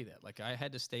probably tell you that. Like, I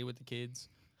had to stay with the kids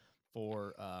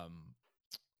for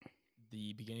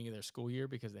the beginning of their school year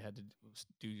because they had to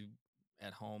do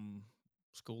at home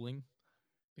schooling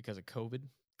because of COVID,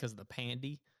 because of the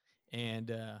pandy.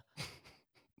 And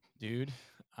dude,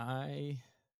 I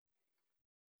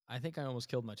think I almost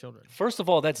killed my children. First of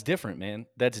all, that's different, man.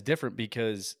 That's different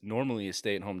because normally a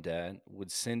stay-at-home dad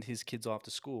would send his kids off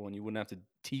to school, and you wouldn't have to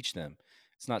teach them.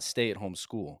 It's not stay-at-home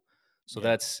school. So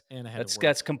Yeah, and I had to work, that's so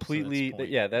that's the completely point.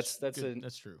 yeah. Which That's good. an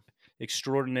That's true.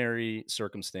 extraordinary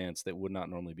circumstance that would not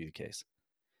normally be the case.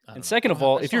 I And don't know. second of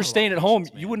all, I if just don't you're have a lot staying of at home,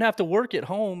 patience, you man. wouldn't have to work at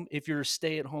home if you're a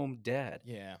stay-at-home dad.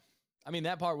 Yeah. I mean,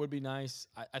 that part would be nice.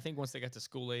 I think once they got to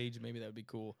school age, maybe that would be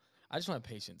cool. I just don't have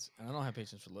patience, and I don't have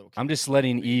patience for little kids. I'm just Like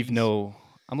letting Eve babies. know.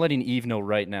 I'm letting Eve know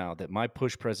right now that my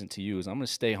push present to you is I'm going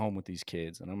to stay home with these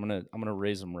kids and I'm going to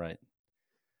raise them right.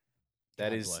 God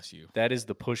bless you. That is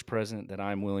the push present that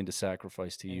I'm willing to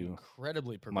sacrifice to And you,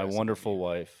 incredibly my progressive of wonderful you.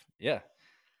 wife. Yeah.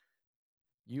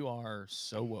 You are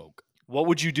so woke. What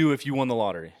would you do if you won the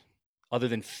lottery other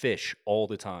than fish all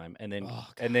the time and Oh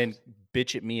then God.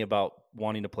 bitch at me about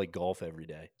wanting to play golf every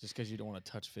day? Just because you don't want to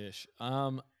touch fish.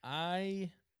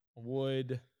 I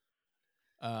would.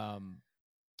 Um,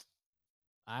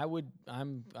 I would.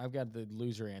 I've got the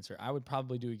loser answer. I would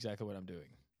probably do exactly what I'm doing.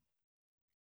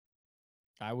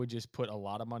 I would just put a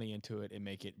lot of money into it and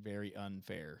make it very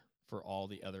unfair for all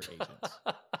the other agents.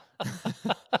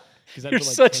 Because I'd You're put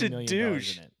like such $10 a million in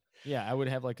douche. it. Yeah, I would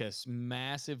have like a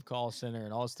massive call center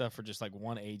and all this stuff for just like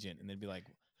one agent, and they'd be like,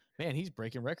 "Man, he's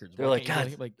breaking records. They're Why like, can't you God,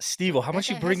 let him like Steve, like how that much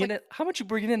you guy has bringing like in? How much you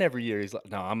bringing in every year? He's like,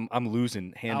 no, I'm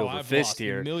losing hand oh, over I've fist lost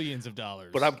here, millions of but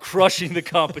dollars, I'm crushing the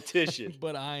competition.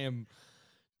 but I am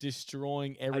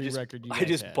destroying every record you I guys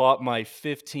just had." bought my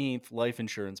 15th life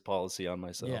insurance policy on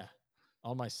myself. Yeah,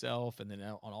 on myself, and then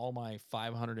on all my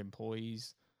 500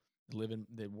 employees that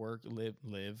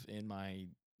live in my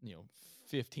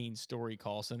 15-story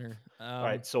call center. All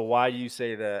right, so why do you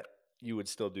say that you would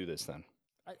still do this then?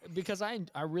 Because I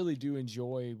really do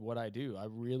enjoy what I do. I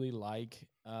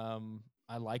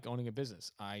like owning a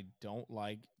business. I don't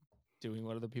like doing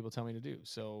what other people tell me to do.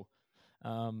 So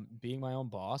being my own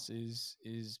boss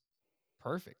is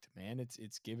perfect, man.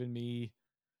 It's given me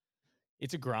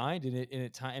it's a grind and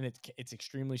it's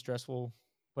extremely stressful,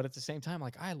 but at the same time,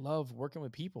 like I love working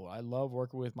with people. I love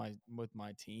working with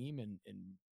my team and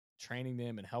training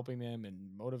them and helping them and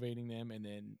motivating them, and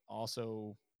then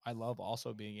also I love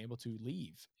also being able to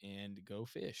leave and go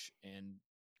fish and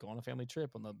go on a family trip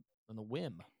on the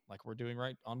whim, like we're doing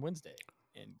right on Wednesday,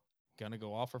 and gonna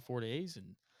go off for 4 days,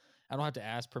 and I don't have to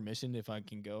ask permission if I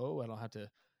can go. I don't have to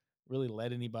really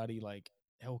let anybody like,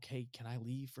 okay, can I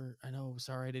leave for, I know,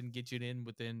 sorry, I didn't get you in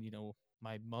within,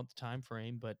 my month time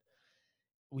frame, but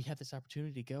we have this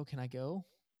opportunity to go. Can I go?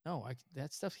 No,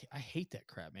 that stuff, I hate that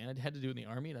crap, man. I had to do it in the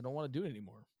Army and I don't want to do it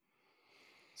anymore.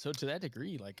 So to that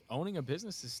degree, like owning a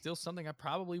business is still something I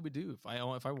probably would do.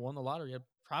 If I won the lottery, I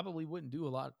probably wouldn't do a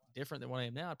lot different than what I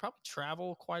am now. I'd probably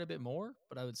travel quite a bit more,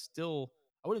 but I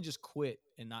wouldn't just quit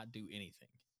and not do anything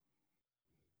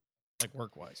like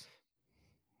work wise.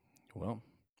 Well,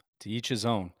 to each his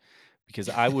own, because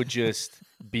I would just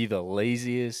be the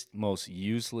laziest, most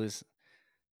useless, God, I hope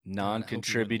you win the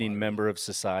non-contributing lottery. member of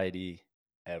society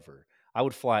ever. I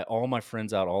would fly all my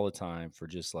friends out all the time for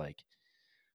just like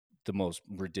the most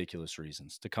ridiculous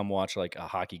reasons to come watch like a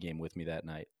hockey game with me that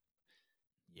night.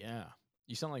 Yeah.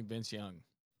 You sound like Vince Young.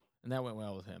 And that went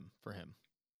well with him for him.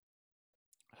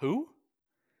 Who?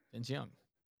 Vince Young.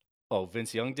 Oh,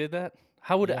 Vince Young did that?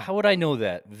 Yeah. How would I know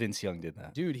that Vince Young did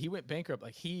that? Dude, he went bankrupt.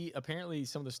 Like he apparently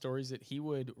some of the stories that he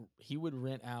would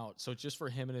rent out. So just for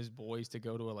him and his boys to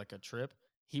go to a trip,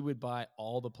 he would buy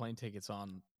all the plane tickets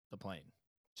on the plane.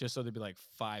 Just so there'd be like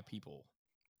 5 people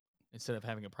instead of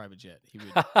having a private jet. He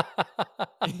would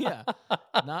yeah.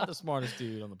 Not the smartest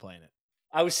dude on the planet.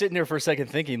 I was sitting there for a second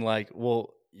thinking, like,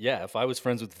 well, yeah, if I was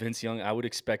friends with Vince Young, I would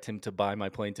expect him to buy my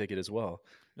plane ticket as well.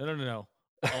 No, no, no, no.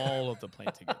 All of the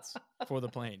plane tickets for the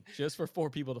plane. Just for 4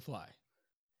 people to fly.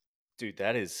 Dude,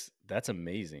 that's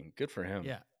amazing. Good for him.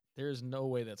 Yeah, there is no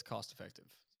way that's cost effective.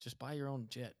 Just buy your own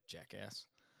jet, jackass.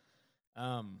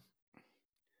 Um,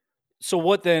 So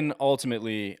what then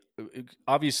ultimately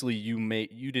obviously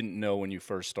you didn't know when you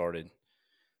first started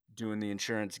doing the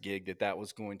insurance gig that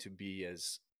was going to be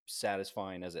as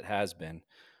satisfying as it has been.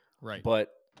 right.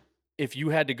 But if you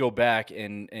had to go back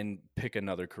and pick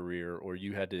another career, or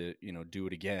you had to, do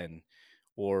it again,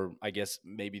 or I guess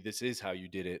maybe this is how you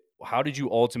did it, how did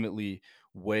you ultimately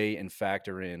weigh and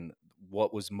factor in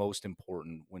what was most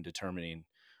important when determining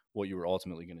what you were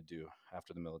ultimately going to do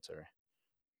after the military?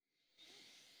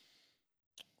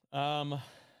 Um,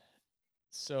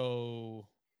 so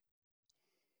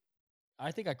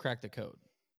I think I cracked the code.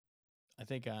 I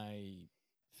think I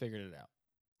figured it out.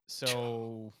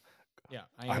 So yeah,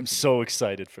 I I'm actually did. so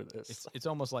excited for this. It's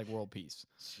almost like world peace.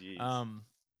 Jeez. Um,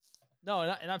 no,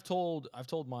 and I've told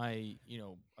my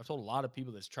I've told a lot of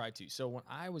people that's tried to. So when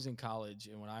I was in college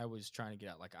and when I was trying to get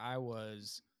out, like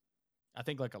I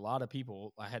think like a lot of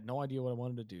people, I had no idea what I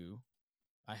wanted to do.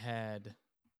 I had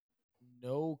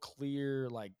no clear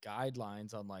like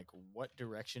guidelines on like what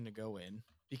direction to go in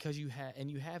because you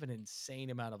have an insane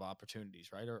amount of opportunities,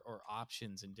 right? Or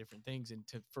options and different things. And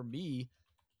for me,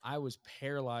 I was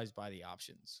paralyzed by the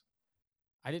options.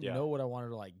 I didn't Yeah. know what I wanted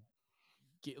to like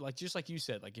get, like just like you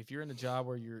said, like if you're in a job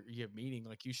where you have meeting,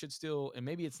 like you should still, and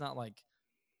maybe it's not like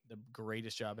the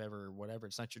greatest job ever or whatever,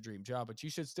 it's not your dream job, but you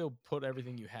should still put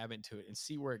everything you have into it and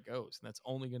see where it goes. And that's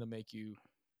only going to make you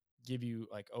give you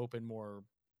like open more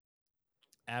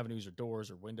avenues or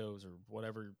doors or windows or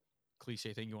whatever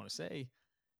cliche thing you want to say.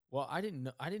 Well, I didn't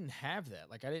have that.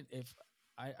 Like I didn't if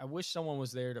I wish someone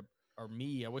was there to, or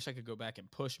me, I wish I could go back and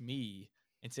push me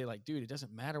and say like, dude, it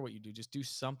doesn't matter what you do, just do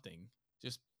something.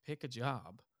 Just pick a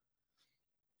job.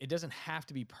 It doesn't have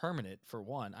to be permanent for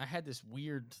one. I had this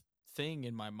weird thing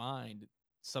in my mind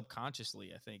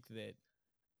subconsciously, I think, that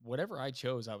whatever I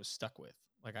chose I was stuck with.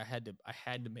 Like I had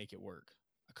to make it work.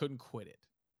 I couldn't quit it.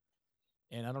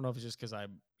 And I don't know if it's just because I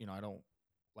don't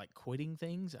like quitting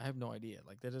things. I have no idea.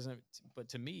 Like that doesn't. But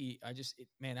to me,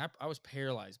 man, I was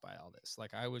paralyzed by all this.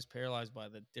 Like I was paralyzed by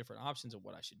the different options of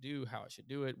what I should do, how I should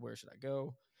do it, where should I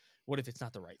go, what if it's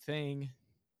not the right thing?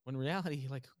 When in reality,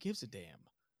 like who gives a damn?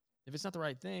 If it's not the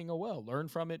right thing, oh well, learn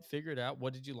from it, figure it out.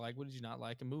 What did you like? What did you not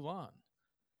like, and move on.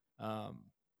 Um,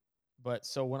 but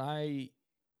so when I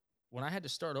had to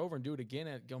start over and do it again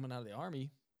at coming out of the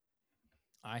army,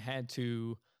 I had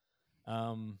to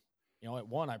Um, at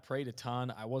one, I prayed a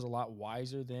ton. I was a lot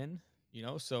wiser then,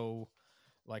 so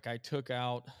like I took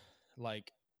out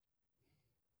like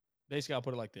basically I'll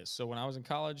put it like this. So when I was in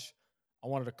college, I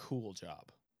wanted a cool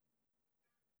job.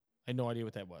 I had no idea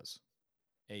what that was.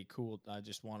 I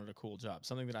just wanted a cool job.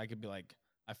 Something that I could be like,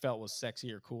 I felt was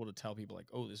sexy or cool to tell people like,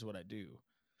 oh, this is what I do.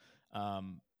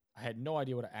 Um, I had no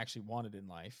idea what I actually wanted in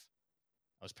life.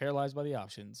 I was paralyzed by the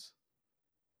options.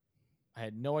 I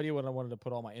had no idea what I wanted to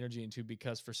put all my energy into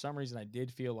because for some reason I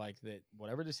did feel like that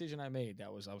whatever decision I made, I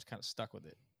was kind of stuck with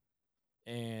it.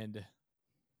 And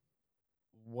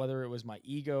whether it was my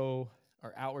ego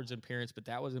or outwards appearance, but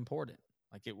that was important.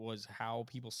 Like it was how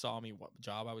people saw me, what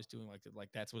job I was doing,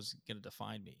 like that was going to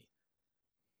define me.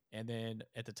 And then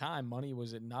at the time, money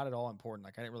was not at all important.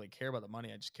 Like I didn't really care about the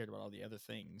money. I just cared about all the other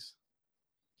things.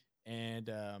 And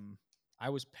I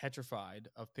was petrified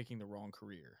of picking the wrong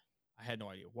career. I had no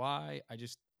idea why. I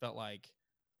just felt like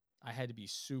I had to be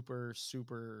super,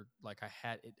 super like I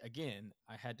had it again.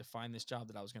 I had to find this job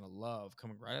that I was going to love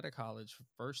coming right out of college,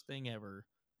 first thing ever,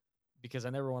 because I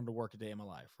never wanted to work a day in my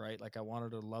life, right? Like I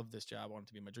wanted to love this job, I wanted it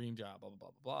to be my dream job, blah blah blah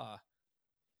blah blah.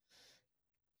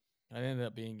 And I ended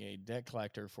up being a debt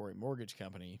collector for a mortgage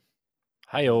company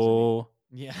because I need, Hi-oh.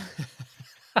 yeah,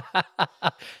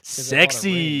 because I bought a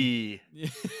ring. Sexy.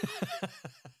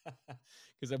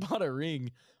 Because I bought a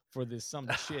ring for this some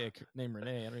chick named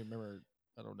Renee. I don't even remember.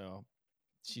 I don't know.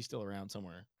 She's still around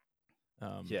somewhere.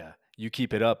 Um, Yeah, you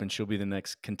keep it up and she'll be the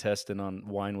next contestant on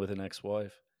Wine with an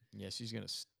Ex-Wife. yeah, she's gonna.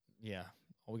 Yeah,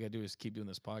 all we gotta do is keep doing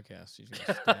this podcast. She's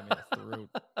gonna stab me in the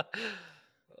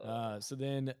throat. So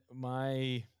then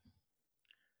my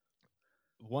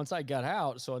once I got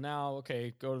out, so now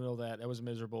okay, go to know that was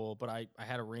miserable, but I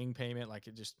had a ring payment, like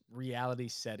it just reality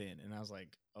set in, and I was like,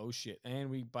 oh shit. And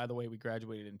we, by the way, we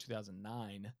graduated in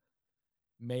 2009,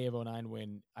 May of '09,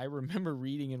 when I remember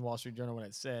reading in Wall Street Journal when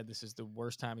it said this is the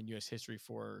worst time in U.S. history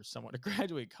for someone to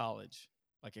graduate college,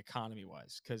 like economy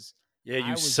wise, because Yeah, you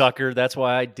I was. sucker. That's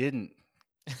why I didn't.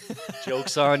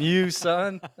 Joke's on you,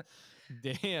 son.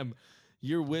 Damn,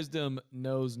 your wisdom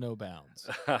knows no bounds.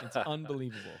 It's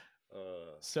unbelievable.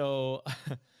 So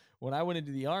when I went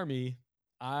into the army,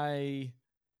 I,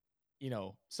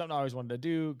 something I always wanted to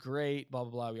do, great, blah,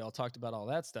 blah, blah. We all talked about all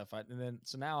that stuff. And then,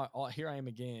 so now here I am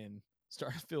again,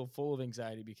 starting to feel full of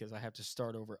anxiety because I have to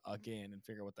start over again and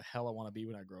figure out what the hell I want to be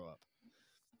when I grow up.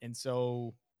 And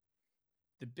so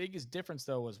the biggest difference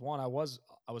though was one, I was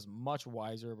much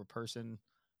wiser of a person.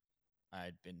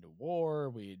 I'd been to war.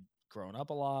 We had grown up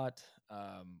a lot.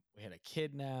 We had a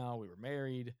kid now. We were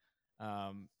married.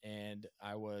 And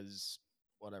I was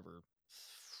whatever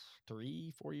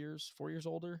 4 years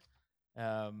older.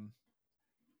 Um,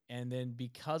 and then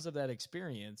because of that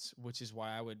experience, which is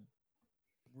why I would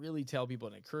really tell people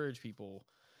and encourage people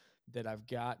that I've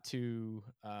got to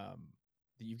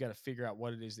that you've got to figure out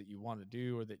what it is that you want to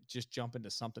do, or that just jump into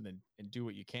something and do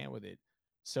what you can with it.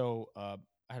 So I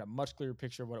had a much clearer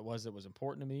picture of what it was that was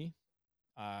important to me.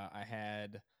 I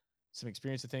had some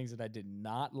experience of things that I did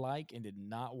not like and did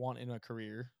not want in a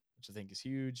career, which I think is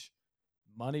huge.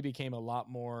 Money became a lot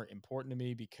more important to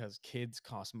me because kids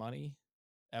cost money,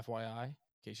 FYI, in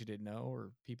case you didn't know,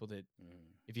 or people that,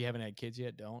 Mm. if you haven't had kids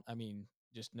yet, don't. I mean,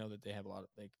 just know that they have a lot of,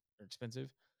 they are expensive.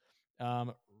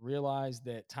 Realized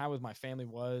that time with my family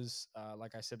was,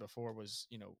 like I said before, was,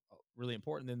 really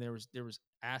important. Then there was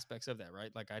aspects of that,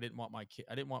 right? Like I didn't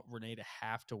want Renee to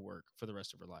have to work for the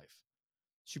rest of her life.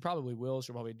 She probably will.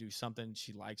 She'll probably do something.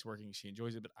 She likes working. She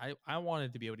enjoys it. But I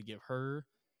wanted to be able to give her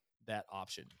that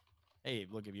option. Hey,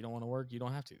 look, if you don't want to work, you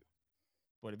don't have to.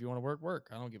 But if you want to work, work.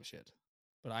 I don't give a shit.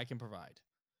 But I can provide.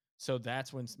 So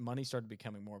that's when money started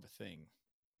becoming more of a thing.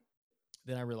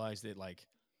 Then I realized that, like,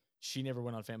 she never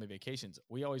went on family vacations.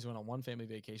 We always went on one family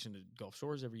vacation to Gulf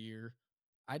Shores every year.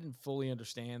 I didn't fully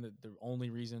understand that the only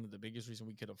reason, the biggest reason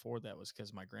we could afford that was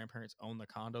because my grandparents owned the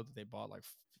condo that they bought like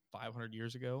 500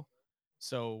 years ago.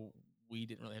 So we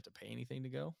didn't really have to pay anything to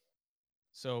go.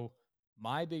 So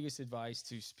my biggest advice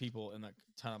to people, and like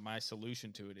kind of my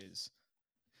solution to it, is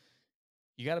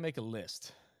you got to make a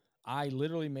list. I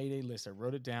literally made a list. I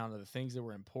wrote it down of the things that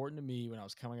were important to me when I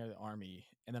was coming out of the army.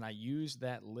 And then I used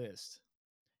that list.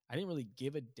 I didn't really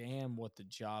give a damn what the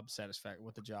job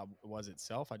was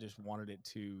itself. I just wanted it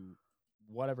to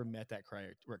whatever met that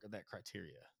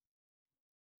criteria.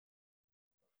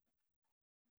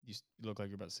 You look like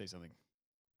you're about to say something.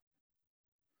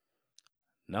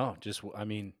 No, just, I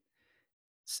mean,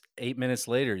 8 minutes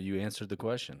later, you answered the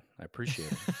question. I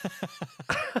appreciate it.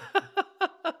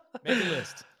 Make a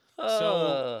list.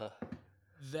 So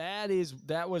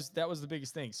that was the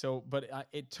biggest thing. So, but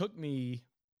it took me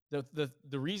the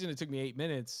reason it took me 8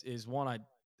 minutes is, one,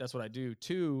 that's what I do.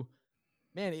 Two,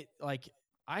 man, it, like,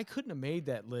 I couldn't have made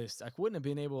that list. I wouldn't have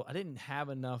been able. I didn't have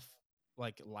enough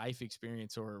like life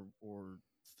experience or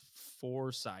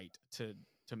foresight to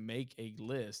make a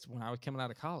list when I was coming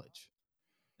out of college.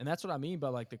 And that's what I mean by,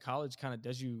 like, the college kind of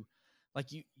does you, like,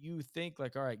 you think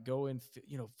like, all right, go and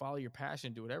follow your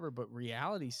passion, do whatever, but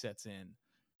reality sets in.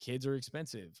 Kids are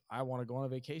expensive. I want to go on a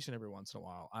vacation every once in a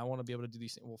while. I want to be able to do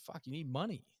these things. Well, fuck, you need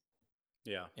money.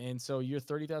 Yeah. And so your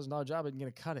 $30,000 job isn't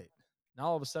going to cut it. Now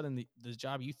all of a sudden the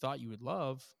job you thought you would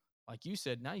love, like you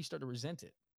said, now you start to resent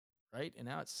it, right? And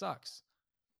now it sucks.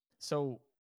 So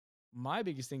my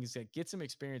biggest thing is that get some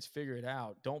experience, figure it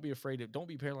out. Don't be afraid of, don't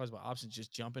be paralyzed by options.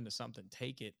 Just jump into something,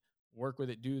 take it, work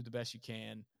with it, do the best you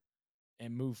can,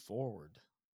 and move forward.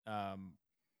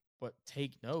 But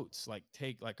take notes, like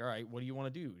all right, what do you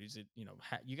want to do? Is it,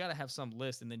 you got to have some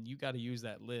list, and then you got to use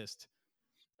that list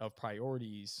of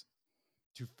priorities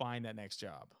to find that next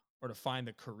job or to find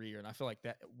the career. And I feel like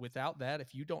that without that,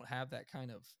 if you don't have that kind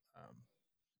of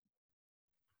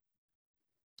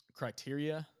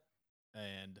criteria,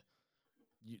 and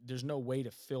there's no way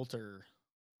to filter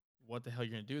what the hell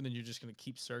you're going to do, and then you're just going to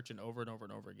keep searching over and over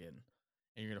and over again,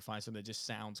 and you're going to find something that just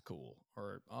sounds cool,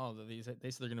 or, oh, they said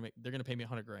they're going to pay me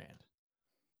 $100,000.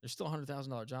 There's still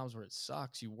 $100,000 jobs where it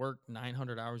sucks. You work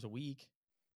 900 hours a week,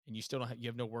 and you still don't have, you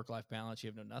have no work-life balance. You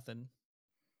have no nothing.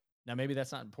 Now, maybe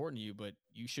that's not important to you, but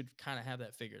you should kind of have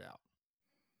that figured out.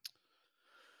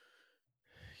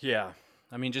 Yeah.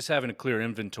 I mean, just having a clear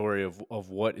inventory of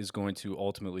what is going to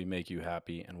ultimately make you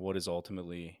happy and what is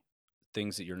ultimately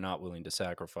things that you're not willing to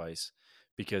sacrifice.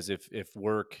 Because if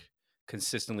work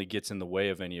consistently gets in the way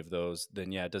of any of those,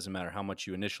 then yeah, it doesn't matter how much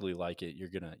you initially like it, you're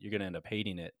gonna end up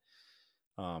hating it.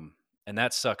 And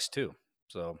that sucks too.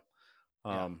 So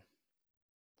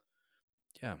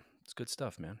yeah, it's good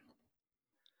stuff, man.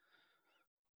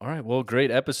 All right. Well,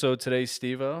 great episode today,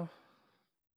 Steve-O.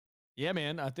 Yeah,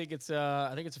 man. I think it's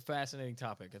a fascinating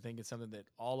topic. I think it's something that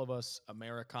all of us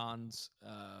Americans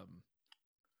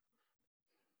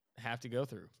have to go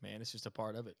through, man. It's just a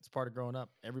part of it. It's part of growing up.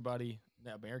 Everybody,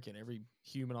 American, every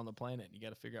human on the planet, you got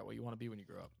to figure out what you want to be when you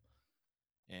grow up.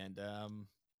 And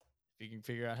if you can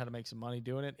figure out how to make some money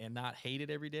doing it and not hate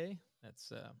it every day,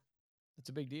 that's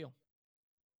a big deal.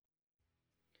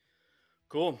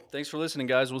 Cool. Thanks for listening,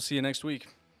 guys. We'll see you next week.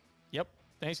 Yep.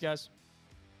 Thanks, guys.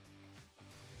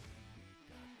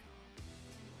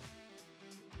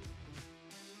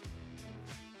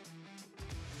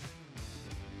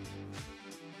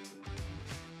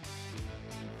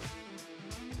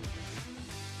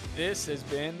 This has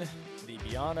been the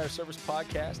Beyond Our Service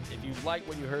podcast. If you like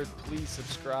what you heard, please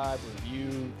subscribe,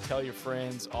 review, tell your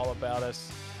friends all about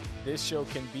us. This show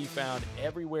can be found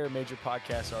everywhere major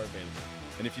podcasts are available.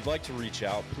 And if you'd like to reach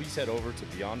out, please head over to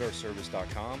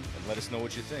beyondourservice.com and let us know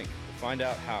what you think. We'll find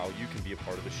out how you can be a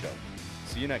part of the show.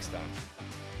 See you next time.